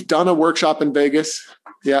done a workshop in Vegas.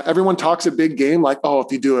 Yeah, everyone talks a big game like, oh,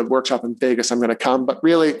 if you do a workshop in Vegas, I'm going to come. But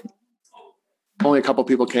really, only a couple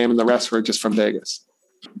people came and the rest were just from Vegas.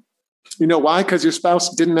 You know why? Because your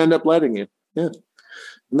spouse didn't end up letting you. Yeah,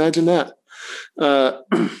 imagine that.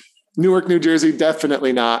 Newark, New Jersey,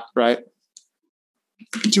 definitely not, right?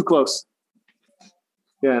 Too close.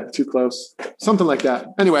 Yeah, too close. Something like that.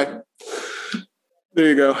 Anyway, there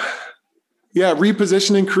you go. Yeah,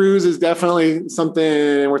 repositioning crews is definitely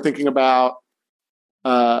something we're thinking about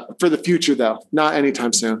for the future, though. Not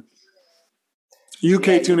anytime soon.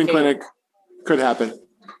 UK tuning clinic could happen.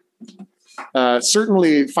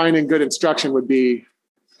 Certainly, finding good instruction would be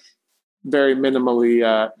very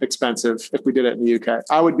minimally expensive if we did it in the UK.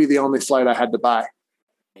 I would be the only flight I had to buy.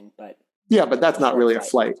 But that's not really a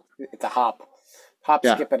flight. It's a hop,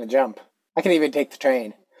 skip, and a jump. I can even take the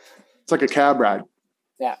train. It's like a cab ride.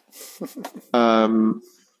 Yeah.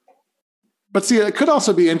 But see, it could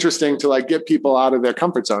also be interesting to like get people out of their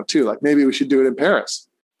comfort zone too. Like maybe we should do it in Paris.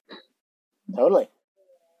 Totally.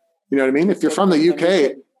 You know what I mean? If you're from the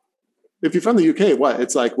UK,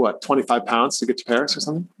 it's like 25 pounds to get to Paris or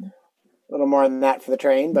something? A little more than that for the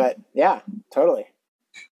train, but yeah, totally.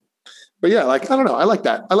 But yeah, like, I don't know. I like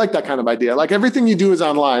that. I like that kind of idea. Like everything you do is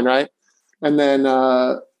online, right? And then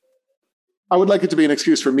I would like it to be an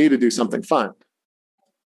excuse for me to do something fun.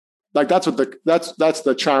 Like that's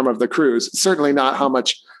the charm of the cruise. Certainly not how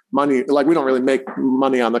much money, like we don't really make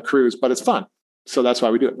money on the cruise, but it's fun. So that's why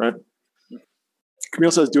we do it, right?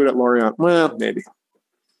 Camille says do it at Lorient. Well, maybe.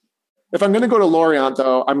 If I'm going to go to Lorient,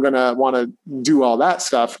 though, I'm going to want to do all that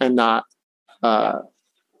stuff and not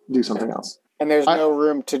do something else. And there's no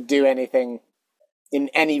room to do anything in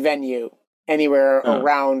any venue anywhere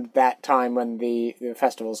around that time when the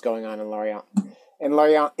festival is going on in Lorient. And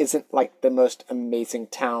Lorient isn't like the most amazing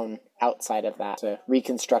town outside of that. It's a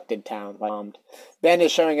reconstructed town. Ben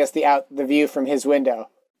is showing us the view from his window.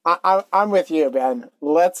 I'm with you, Ben.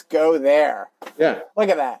 Let's go there. Yeah. Look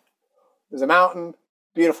at that. There's a mountain,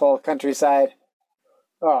 beautiful countryside.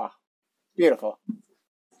 Oh, beautiful.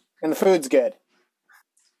 And the food's good.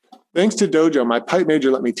 Thanks to Dojo, my pipe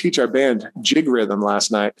major let me teach our band jig rhythm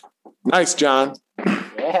last night. Nice, John.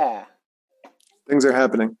 Yeah. Things are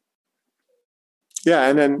happening. Yeah,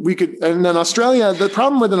 and then Australia, the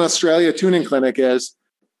problem with an Australia tuning clinic is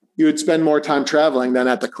you would spend more time traveling than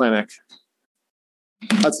at the clinic.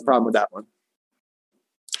 That's the problem with that one.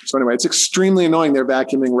 So anyway, it's extremely annoying. They're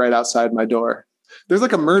vacuuming right outside my door. There's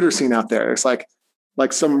like a murder scene out there. It's like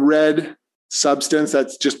some red substance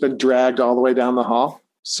that's just been dragged all the way down the hall.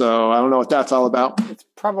 So I don't know what that's all about. It's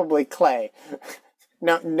probably clay.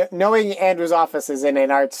 No, knowing Andrew's office is in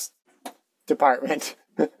an arts department.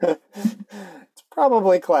 It's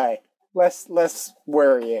probably clay. Less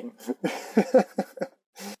worrying.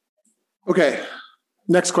 Okay.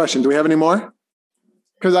 Next question. Do we have any more?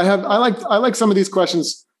 Because I like some of these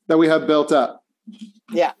questions that we have built up.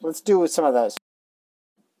 Yeah, let's do some of those.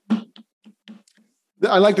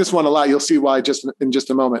 I like this one a lot. You'll see why in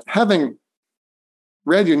just a moment. Having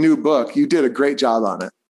read your new book, you did a great job on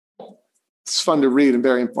it. It's fun to read and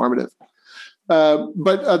very informative.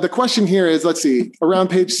 But the question here is, let's see, around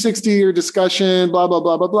page 60, your discussion, blah, blah,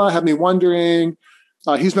 blah, blah, blah, have me wondering.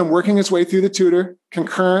 He's been working his way through the tutor,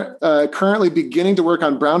 currently beginning to work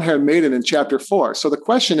on Brown Haired Maiden in chapter 4. So the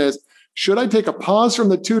question is, Should I take a pause from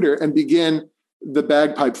the tutor and begin the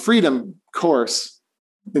bagpipe freedom course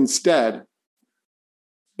instead?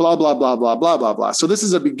 Blah, blah, blah, blah, blah, blah, blah. So this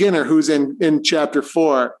is a beginner who's in chapter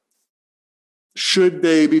 4. Should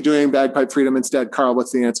they be doing bagpipe freedom instead? Carl,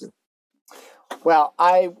 what's the answer? Well,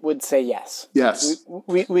 I would say yes. Yes.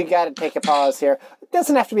 We got to take a pause here. It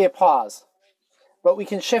doesn't have to be a pause, but we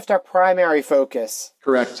can shift our primary focus.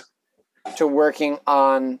 Correct. To working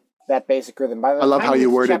on that basic rhythm. I love how you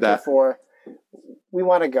worded that. 4, we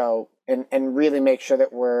want to go and really make sure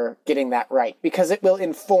that we're getting that right, because it will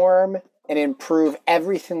inform and improve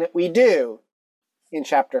everything that we do in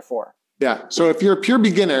chapter 4. Yeah. So if you're a pure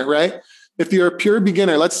beginner, right? If you're a pure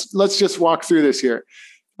beginner, let's just walk through this here.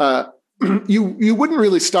 You wouldn't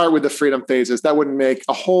really start with the freedom phases. That wouldn't make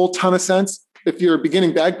a whole ton of sense. If you're a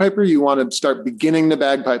beginning bagpiper, you want to start beginning the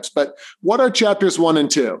bagpipes. But what are chapters 1 and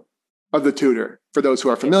 2 of the tutor? For those who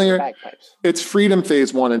are familiar, it's freedom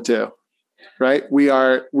phase 1 and 2, right? We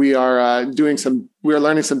are learning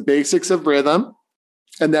some basics of rhythm,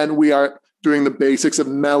 and then we are doing the basics of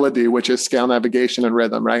melody, which is scale navigation and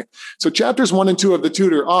rhythm, right? So chapters 1 and 2 of the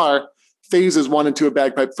tutor are phases 1 and 2 of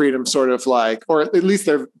bagpipe freedom, sort of like, or at least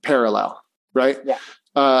they're parallel, right? Yeah.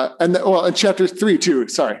 And chapters 3 too.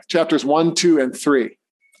 Sorry, chapters 1, 2, and 3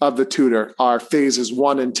 of the tutor are phases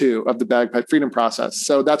 1 and 2 of the bagpipe freedom process.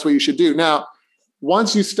 So that's what you should do. Now,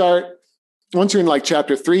 once you're in like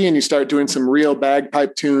chapter 3 and you start doing some real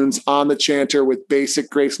bagpipe tunes on the chanter with basic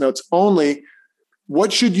grace notes only,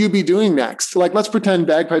 what should you be doing next? Like, let's pretend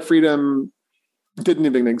bagpipe freedom didn't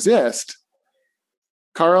even exist.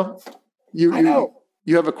 Carl, you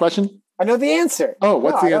have a question? I know the answer. Oh,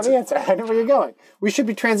 what's the answer? I know the answer. I know where you're going. We should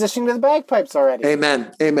be transitioning to the bagpipes already.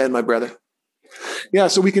 Amen. Amen, my brother. Yeah,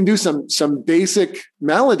 so we can do some basic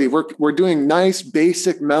melody. We're doing nice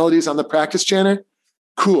basic melodies on the practice chanter.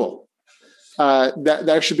 Cool.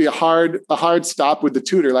 That should be a hard stop with the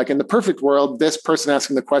tutor. Like in the perfect world, this person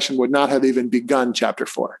asking the question would not have even begun chapter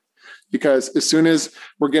 4, because as soon as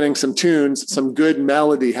we're getting some tunes, some good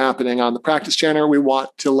melody happening on the practice chanter, we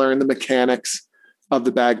want to learn the mechanics of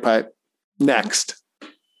the bagpipe next,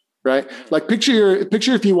 right? Like picture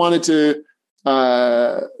if you wanted to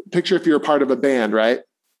picture if you're a part of a band, right?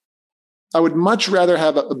 I would much rather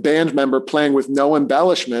have a band member playing with no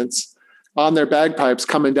embellishments on their bagpipes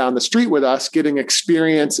coming down the street with us, getting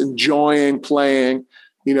experience, enjoying playing,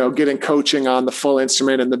 getting coaching on the full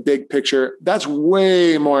instrument and the big picture. That's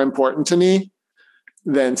way more important to me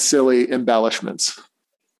than silly embellishments.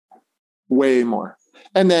 Way more.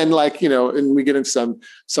 And then and we get into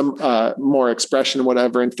some more expression,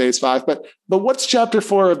 whatever, in phase 5. But what's chapter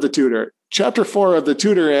 4 of the tutor? Chapter 4 of the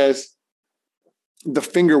tutor is the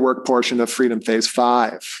fingerwork portion of freedom phase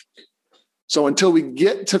 5. So until we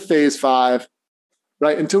get to phase 5,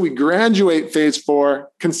 right, until we graduate phase 4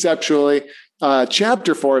 conceptually,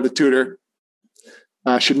 chapter 4 of the tutor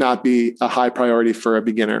should not be a high priority for a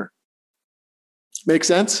beginner. Make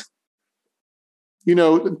sense?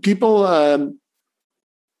 People, a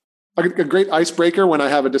great icebreaker when I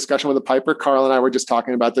have a discussion with a piper, Carl and I were just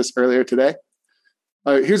talking about this earlier today.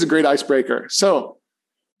 Here's a great icebreaker. So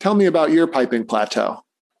tell me about your piping plateau.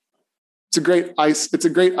 It's a great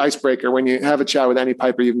icebreaker when you have a chat with any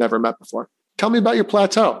piper you've never met before. Tell me about your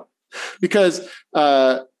plateau, because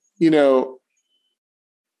 9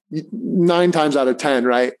 times out of 10,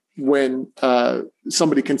 right, when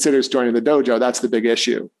somebody considers joining the dojo, that's the big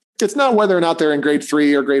issue. It's not whether or not they're in grade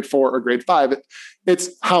 3 or grade 4 or grade 5.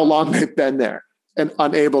 It's how long they've been there and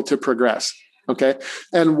unable to progress. Okay.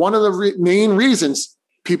 And one of the main reasons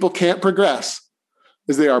people can't progress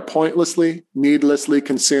is they are pointlessly, needlessly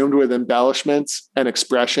consumed with embellishments and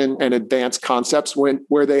expression and advanced concepts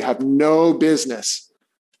where they have no business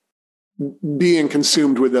being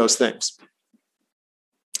consumed with those things.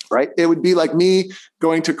 Right? It would be like me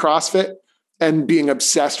going to CrossFit and being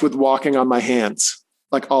obsessed with walking on my hands.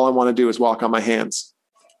 Like all I want to do is walk on my hands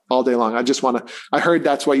all day long. I heard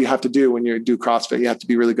that's what you have to do when you do CrossFit. You have to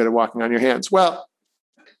be really good at walking on your hands. Well,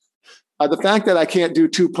 the fact that I can't do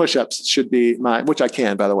 2 push-ups should be which I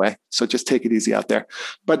can, by the way. So just take it easy out there.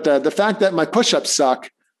 But the fact that my push-ups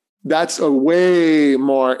suck, that's a way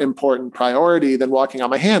more important priority than walking on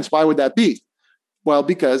my hands. Why would that be? Well,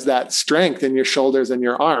 because that strength in your shoulders and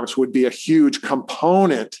your arms would be a huge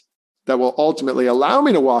component that will ultimately allow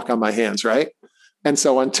me to walk on my hands, right? And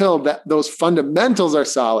so until those fundamentals are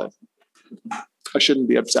solid, I shouldn't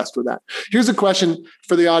be obsessed with that. Here's a question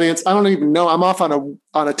for the audience. I don't even know. I'm off on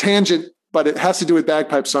a tangent, but it has to do with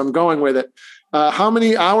bagpipes, so I'm going with it. How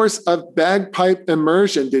many hours of bagpipe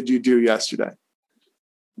immersion did you do yesterday?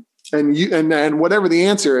 And whatever the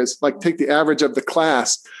answer is, like take the average of the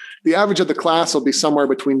class. the average of the class will be somewhere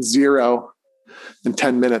between 0 and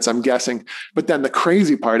 10 minutes, I'm guessing. But then the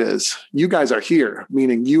crazy part is you guys are here,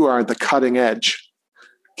 meaning you are at the cutting edge.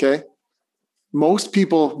 Okay. Most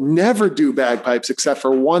people never do bagpipes except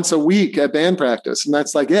for once a week at band practice. And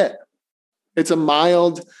that's like it.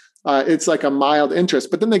 It's like a mild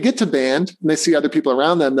interest, but then they get to band and they see other people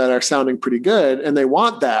around them that are sounding pretty good and they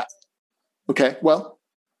want that. Okay. Well,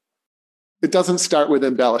 it doesn't start with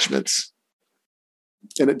embellishments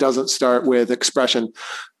and it doesn't start with expression.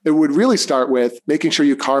 It would really start with making sure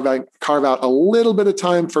you carve out a little bit of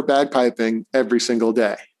time for bagpiping every single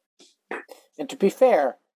day. And to be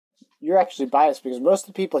fair, you're actually biased because most of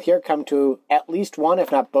the people here come to at least one,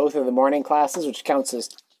 if not both, of the morning classes, which counts as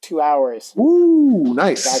 2 hours. Ooh,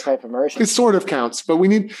 nice. Bagpipe immersion. It sort of counts, but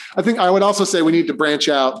I would also say we need to branch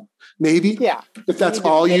out maybe. Yeah. If that's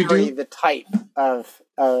all you do. The type of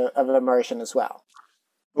immersion as well.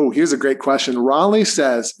 Oh, here's a great question. Raleigh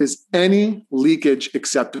says, is any leakage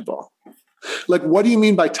acceptable? Like, what do you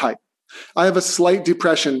mean by type? I have a slight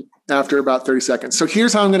depression after about 30 seconds. So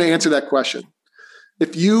here's how I'm going to answer that question.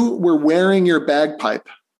 If you were wearing your bagpipe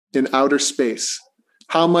in outer space,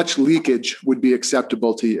 how much leakage would be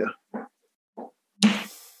acceptable to you?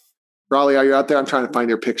 Raleigh, are you out there? I'm trying to find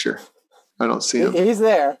your picture. I don't see him. He's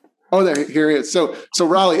there. Oh, here he is. So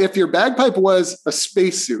Raleigh, if your bagpipe was a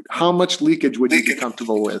spacesuit, how much leakage would you be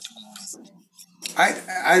comfortable with?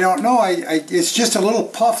 I don't know. It's just a little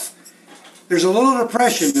puff. There's a little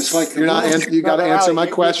depression. It's like you got to answer my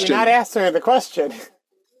question. You're not answering the question.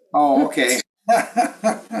 Oh, okay.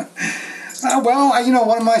 Well,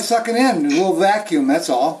 what am I sucking in? A little vacuum, that's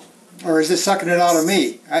all. Or is it sucking it out of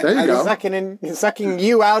me? There you go. Sucking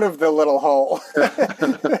you out of the little hole.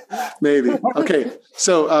 Maybe. Okay.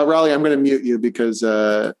 So, Raleigh, I'm going to mute you because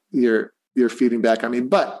you're feeding back on me.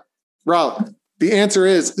 But, Raleigh, the answer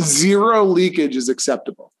is 0 leakage is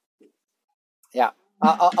acceptable. Yeah.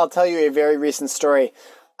 I'll tell you a very recent story.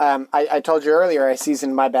 I told you earlier I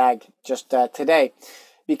seasoned my bag just today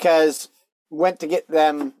because went to get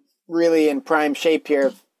them really in prime shape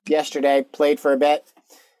here yesterday, played for a bit,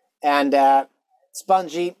 and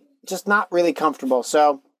spongy, just not really comfortable.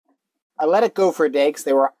 So I let it go for a day because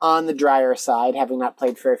they were on the drier side, having not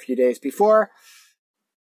played for a few days before.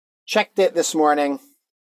 Checked it this morning,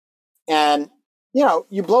 and,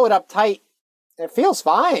 you blow it up tight, and it feels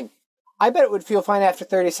fine. I bet it would feel fine after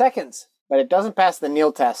 30 seconds, but it doesn't pass the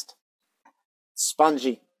Neal test.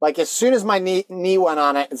 Spongy. Like, as soon as my knee went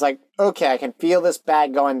on it, it's like, okay, I can feel this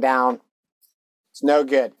bag going down. It's no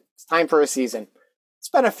good. It's time for a season. It's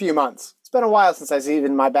been a few months. It's been a while since I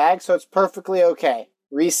seasoned my bag, so it's perfectly okay.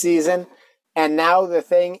 Reseason, and now the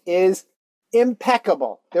thing is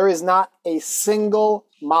impeccable. There is not a single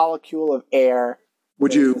molecule of air.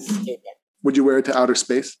 Would you wear it to outer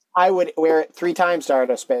space? I would wear it 3 times to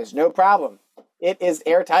outer space. No problem. It is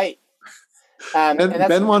airtight. And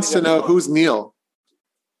Ben wants to know who's Neal.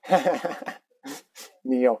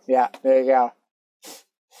 Neal, yeah, there you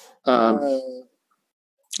go.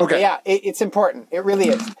 Okay. Yeah, it's important. It really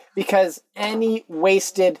is. Because any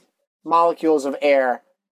wasted molecules of air,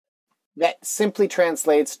 that simply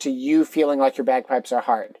translates to you feeling like your bagpipes are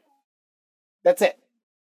hard. That's it.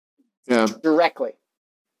 Yeah. Directly.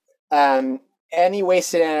 Any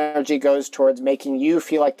wasted energy goes towards making you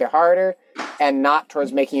feel like they're harder and not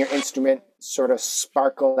towards making your instrument sort of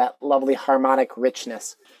sparkle that lovely harmonic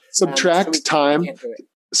richness. Subtract time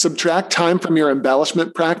from your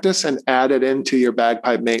embellishment practice and add it into your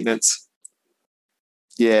bagpipe maintenance.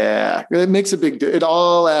 Yeah, it makes a big deal. It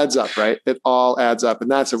all adds up, right? It all adds up.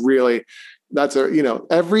 And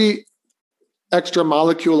every extra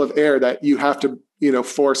molecule of air that you have to,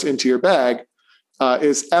 force into your bag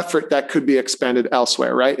is effort that could be expended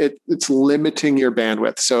elsewhere, right? It's limiting your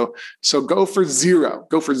bandwidth. So go for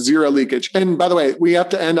 0 leakage. And by the way, we have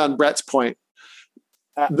to end on Brett's point.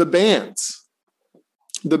 The bands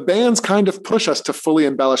kind of push us to fully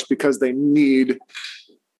embellish because they need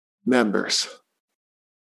members.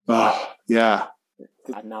 Oh, yeah.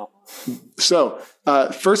 I know. So,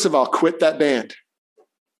 first of all, quit that band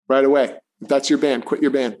right away. If that's your band, quit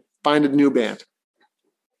your band. Find a new band.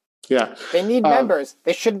 Yeah. They need members.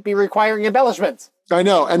 They shouldn't be requiring embellishments. I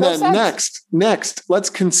know. And then next, let's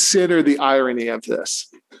consider the irony of this.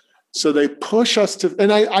 So they push us to,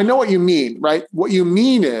 and I know what you mean, right? What you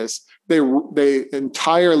mean is they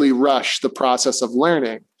entirely rush the process of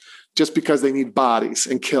learning just because they need bodies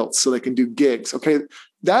and kilts so they can do gigs. Okay.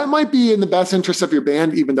 That might be in the best interest of your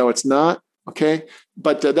band, even though it's not. Okay.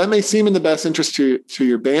 But that may seem in the best interest to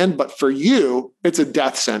your band, but for you, it's a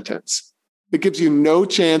death sentence. It gives you no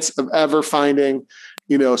chance of ever finding,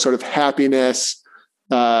 sort of happiness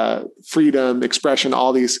freedom, expression,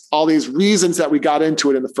 all these reasons that we got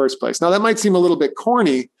into it in the first place. Now that might seem a little bit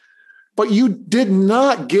corny, but you did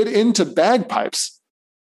not get into bagpipes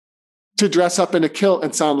to dress up in a kilt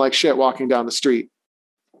and sound like shit walking down the street.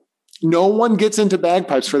 No one gets into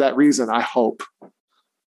bagpipes for that reason, I hope.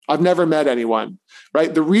 I've never met anyone,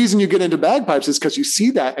 right? The reason you get into bagpipes is because you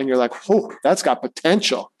see that and you're like, oh, that's got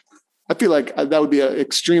potential. I feel like that would be an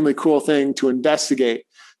extremely cool thing to investigate.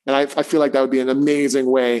 And I feel like that would be an amazing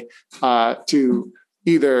way to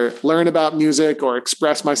either learn about music or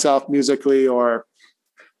express myself musically,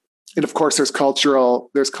 and of course there's cultural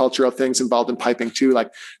things involved in piping too.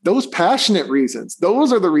 Like those passionate reasons,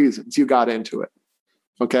 those are the reasons you got into it.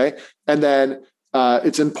 Okay. And then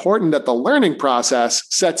it's important that the learning process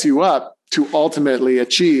sets you up to ultimately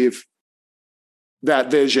achieve that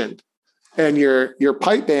vision. And your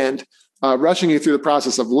pipe band rushing you through the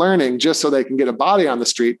process of learning just so they can get a body on the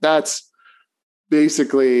street, that's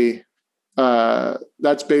basically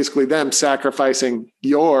them sacrificing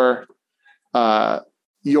your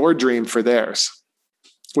dream for theirs,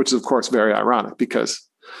 which is of course very ironic because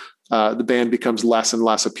the band becomes less and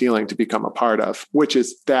less appealing to become a part of,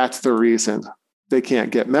 that's the reason they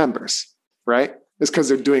can't get members, right? It's because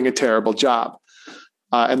they're doing a terrible job.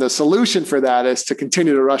 And the solution for that is to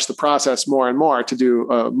continue to rush the process more and more, to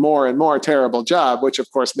do a more and more terrible job, which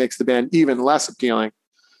of course makes the band even less appealing.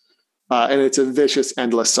 And it's a vicious,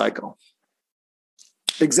 endless cycle.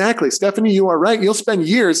 Exactly. Stephanie, you are right. You'll spend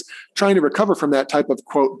years trying to recover from that type of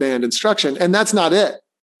quote band instruction. And that's not it.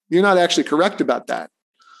 You're not actually correct about that.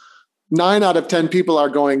 9 out of 10 people are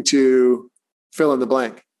going to fill in the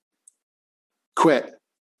blank, quit.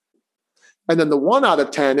 And then the 1 out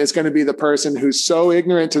of 10 is going to be the person who's so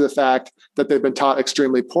ignorant to the fact that they've been taught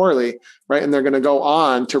extremely poorly, right? And they're going to go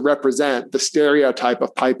on to represent the stereotype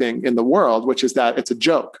of piping in the world, which is that it's a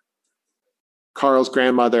joke. Carl's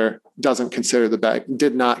grandmother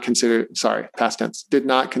did not consider,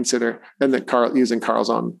 and that Carl, using Carl's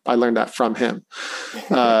own, I learned that from him.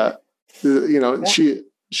 She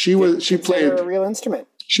played a real instrument.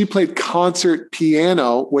 She played concert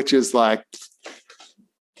piano, which is like,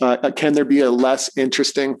 can there be a less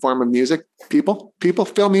interesting form of music? People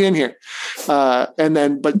fill me in here.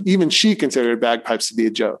 But even she considered bagpipes to be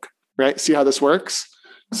a joke, right? See how this works?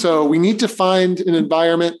 So we need to find an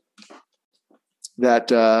environment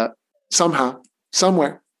that somehow,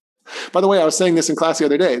 somewhere. By the way, I was saying this in class the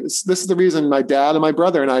other day. This is the reason my dad and my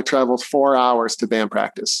brother and I traveled 4 hours to band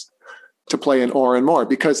practice to play in Or and More,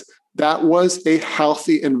 because that was a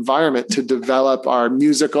healthy environment to develop our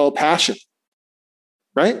musical passion,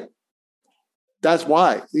 right? That's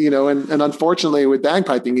why, and unfortunately with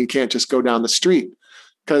bagpiping, you can't just go down the street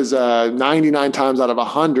because 99 times out of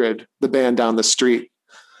 100, the band down the street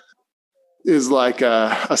is like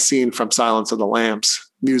a scene from Silence of the Lambs,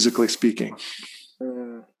 musically speaking.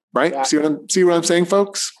 Right? Yeah. See what I'm saying,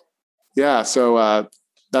 folks? Yeah. So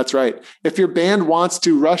that's right. If your band wants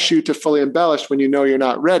to rush you to fully embellished when you know you're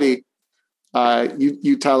not ready,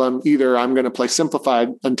 you tell them either I'm going to play simplified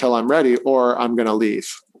until I'm ready, or I'm going to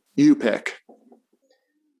leave. You pick.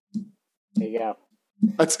 There you go.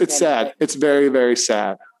 It's sad. It's very, very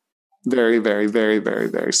sad. Very, very, very, very,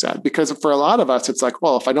 very sad. Because for a lot of us, it's like,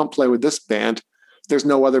 well, if I don't play with this band, there's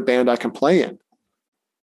no other band I can play in.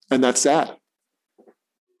 And that's sad.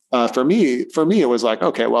 For me, it was like,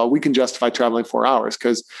 okay, well, we can justify traveling 4 hours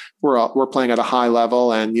because we're playing at a high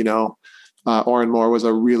level, and Or and More was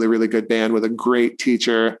a really, really good band with a great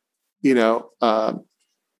teacher. Two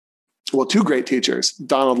great teachers,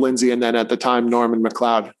 Donald Lindsay, and then at the time Norman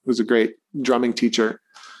McLeod, who's a great drumming teacher.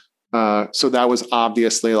 So that was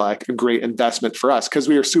obviously like a great investment for us because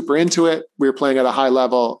we were super into it. We were playing at a high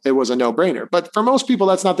level. It was a no-brainer. But for most people,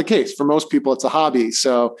 that's not the case. For most people, it's a hobby.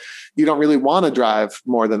 So you don't really want to drive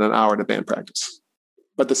more than an hour to band practice.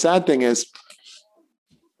 But the sad thing is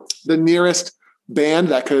the nearest band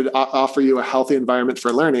that could offer you a healthy environment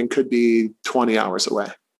for learning could be 20 hours away.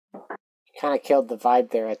 Kind of killed the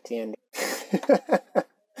vibe there at the end.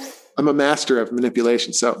 I'm a master of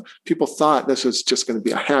manipulation. So people thought this was just going to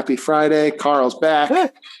be a happy Friday. Carl's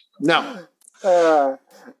back. No.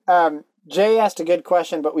 Jay asked a good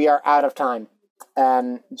question, but we are out of time.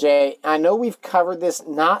 Jay, I know we've covered this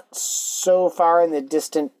not so far in the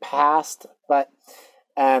distant past, but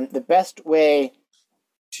the best way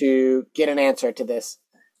to get an answer to this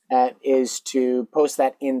is to post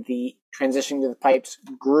that in the Transitioning to the Pipes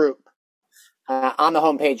group on the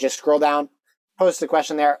homepage. Just scroll down, post the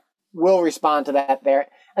question there. We'll respond to that there.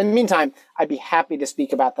 In the meantime, I'd be happy to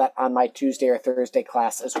speak about that on my Tuesday or Thursday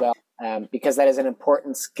class as well. because that is an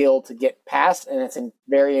important skill to get past, and it's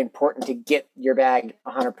very important to get your bag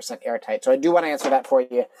 100% airtight. So I do want to answer that for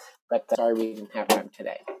you, but sorry we didn't have time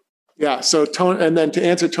today. Yeah. So Tony, and then to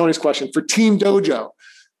answer Tony's question for Team Dojo,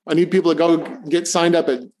 I need people to go get signed up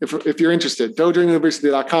if you're interested,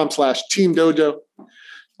 dojouniversity.com/Team Dojo.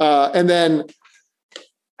 And then,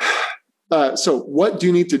 so what do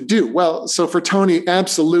you need to do? Well, so for Tony,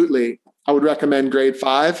 absolutely, I would recommend grade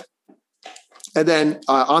 5. And then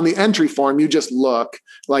on the entry form, you just look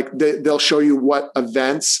like they'll show you what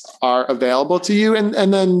events are available to you, and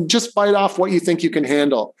then just bite off what you think you can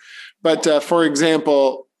handle. But for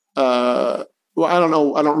example, well, I don't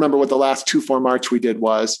know. I don't remember what the last 2-4 March we did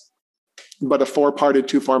was, but a 4-parted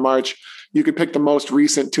 2-4 March, you could pick the most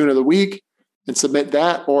recent tune of the week and submit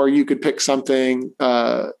that, or you could pick something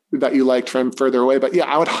that you liked from further away. But yeah,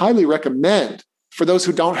 I would highly recommend for those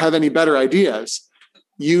who don't have any better ideas,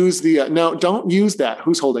 use the, no, don't use that.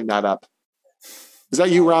 Who's holding that up? Is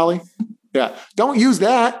that you, Raleigh? Yeah. Don't use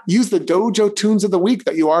that. Use the Dojo tunes of the week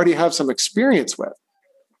that you already have some experience with.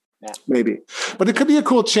 Yeah. Maybe, but it could be a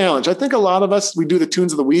cool challenge. I think a lot of us, we do the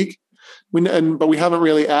tunes of the week, but we haven't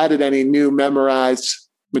really added any new memorized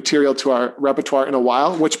material to our repertoire in a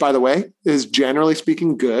while, which, by the way, is generally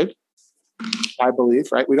speaking good, I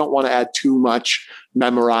believe, right? We don't want to add too much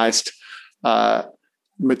memorized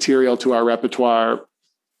material to our repertoire.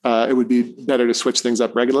 It would be better to switch things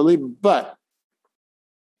up regularly. But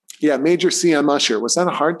yeah, Major CM Usher. Was that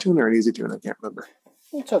a hard tune or an easy tune? I can't remember.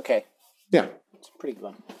 It's okay. Yeah. It's pretty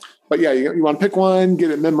good. But yeah, you want to pick one, get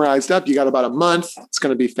it memorized up. You got about a month. It's going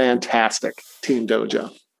to be fantastic. Team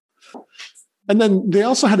Dojo. And then they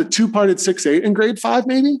also had a 2-parted 6/8 in grade 5,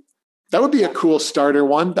 maybe. That would be a cool starter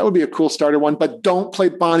one. But don't play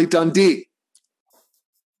Bonnie Dundee.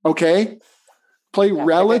 Okay? Play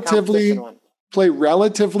relatively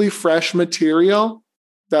fresh material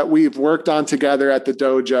that we've worked on together at the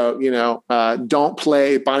dojo. Don't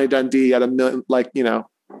play Bonnie Dundee at a million,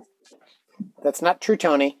 That's not true,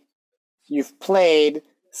 Tony. You've played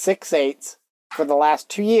 6/8 for the last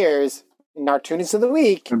 2 years in our tunings of the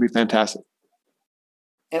week. It'd be fantastic.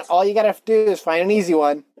 And all you got to do is find an easy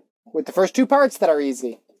one with the first 2 parts that are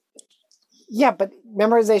easy. Yeah, but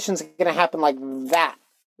memorization's going to happen like that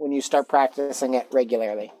when you start practicing it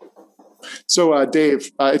regularly. So,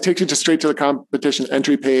 Dave, it takes you straight to the competition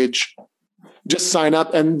entry page. Just sign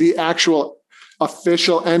up, and the actual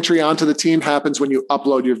official entry onto the team happens when you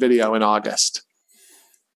upload your video in August.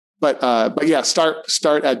 But yeah,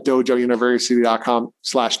 start at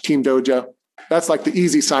dojouniversity.com/Team Dojo. That's like the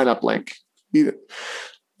easy sign up link.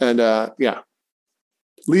 And yeah,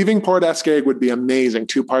 leaving Port Escagh would be amazing.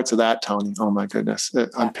 2 parts of that, Tony. Oh my goodness.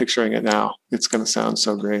 I'm picturing it now. It's going to sound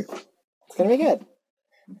so great. It's going to be good.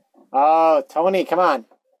 Oh, Tony, come on.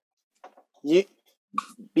 You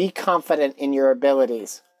be confident in your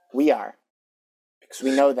abilities. We are. Because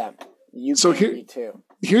we know them. You can be too.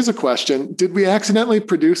 Here's a question. Did we accidentally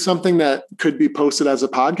produce something that could be posted as a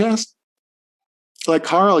podcast? Like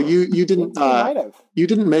Carl, you didn't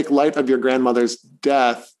make light of your grandmother's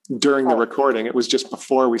death during the recording. It was just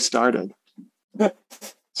before we started.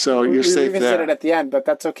 So you're safe even there. said it at the end, but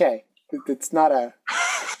that's okay. It's not a.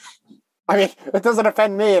 I mean, it doesn't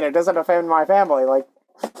offend me, and it doesn't offend my family.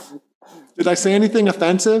 Did I say anything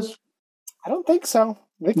offensive? I don't think so.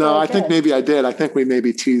 I think maybe I did. I think we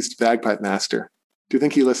maybe teased Bagpipe Master. Do you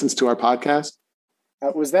think he listens to our podcast?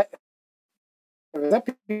 Was that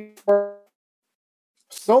before?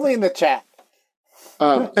 Solely in the chat.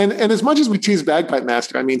 And as much as we tease Bagpipe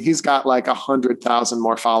Master, I mean, he's got like 100,000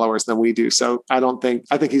 more followers than we do. So I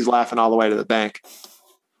think he's laughing all the way to the bank.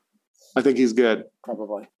 I think he's good.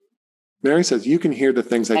 Probably. Mary says, you can hear the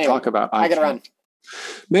things they talk about. I gotta run.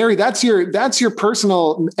 Mary, that's your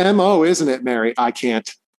personal MO, isn't it, Mary? I can't.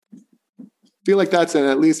 Feel like that's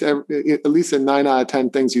at least in 9 out of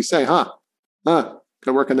 10 things you say, huh? Gotta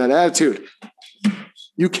work on that attitude.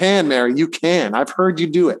 You can, Mary. You can. I've heard you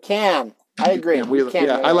do it. I agree.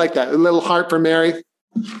 Yeah, I like that. A little heart for Mary.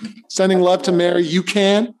 Sending love to Mary. You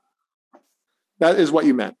can. That is what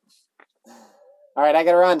you meant. All right, I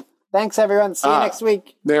gotta run. Thanks, everyone. See you next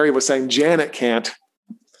week. Mary was saying Janet can't,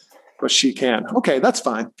 but she can. Okay, that's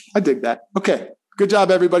fine. I dig that. Okay. Good job,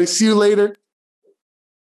 everybody. See you later.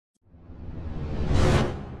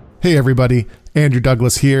 Hey, everybody. Andrew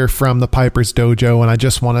Douglas here from the Piper's Dojo, and I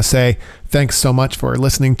just want to say thanks so much for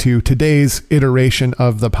listening to today's iteration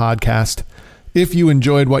of the podcast. If you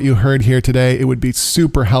enjoyed what you heard here today, it would be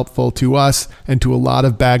super helpful to us and to a lot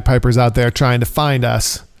of bagpipers out there trying to find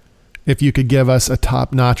us if you could give us a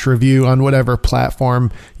top-notch review on whatever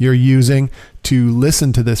platform you're using to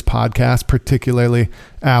listen to this podcast, particularly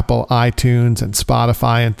Apple, iTunes, and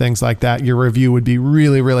Spotify and things like that, your review would be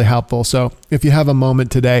really, really helpful. So if you have a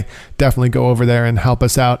moment today, definitely go over there and help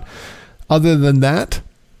us out. Other than that,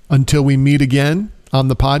 until we meet again on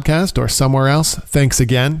the podcast or somewhere else, thanks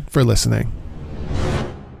again for listening.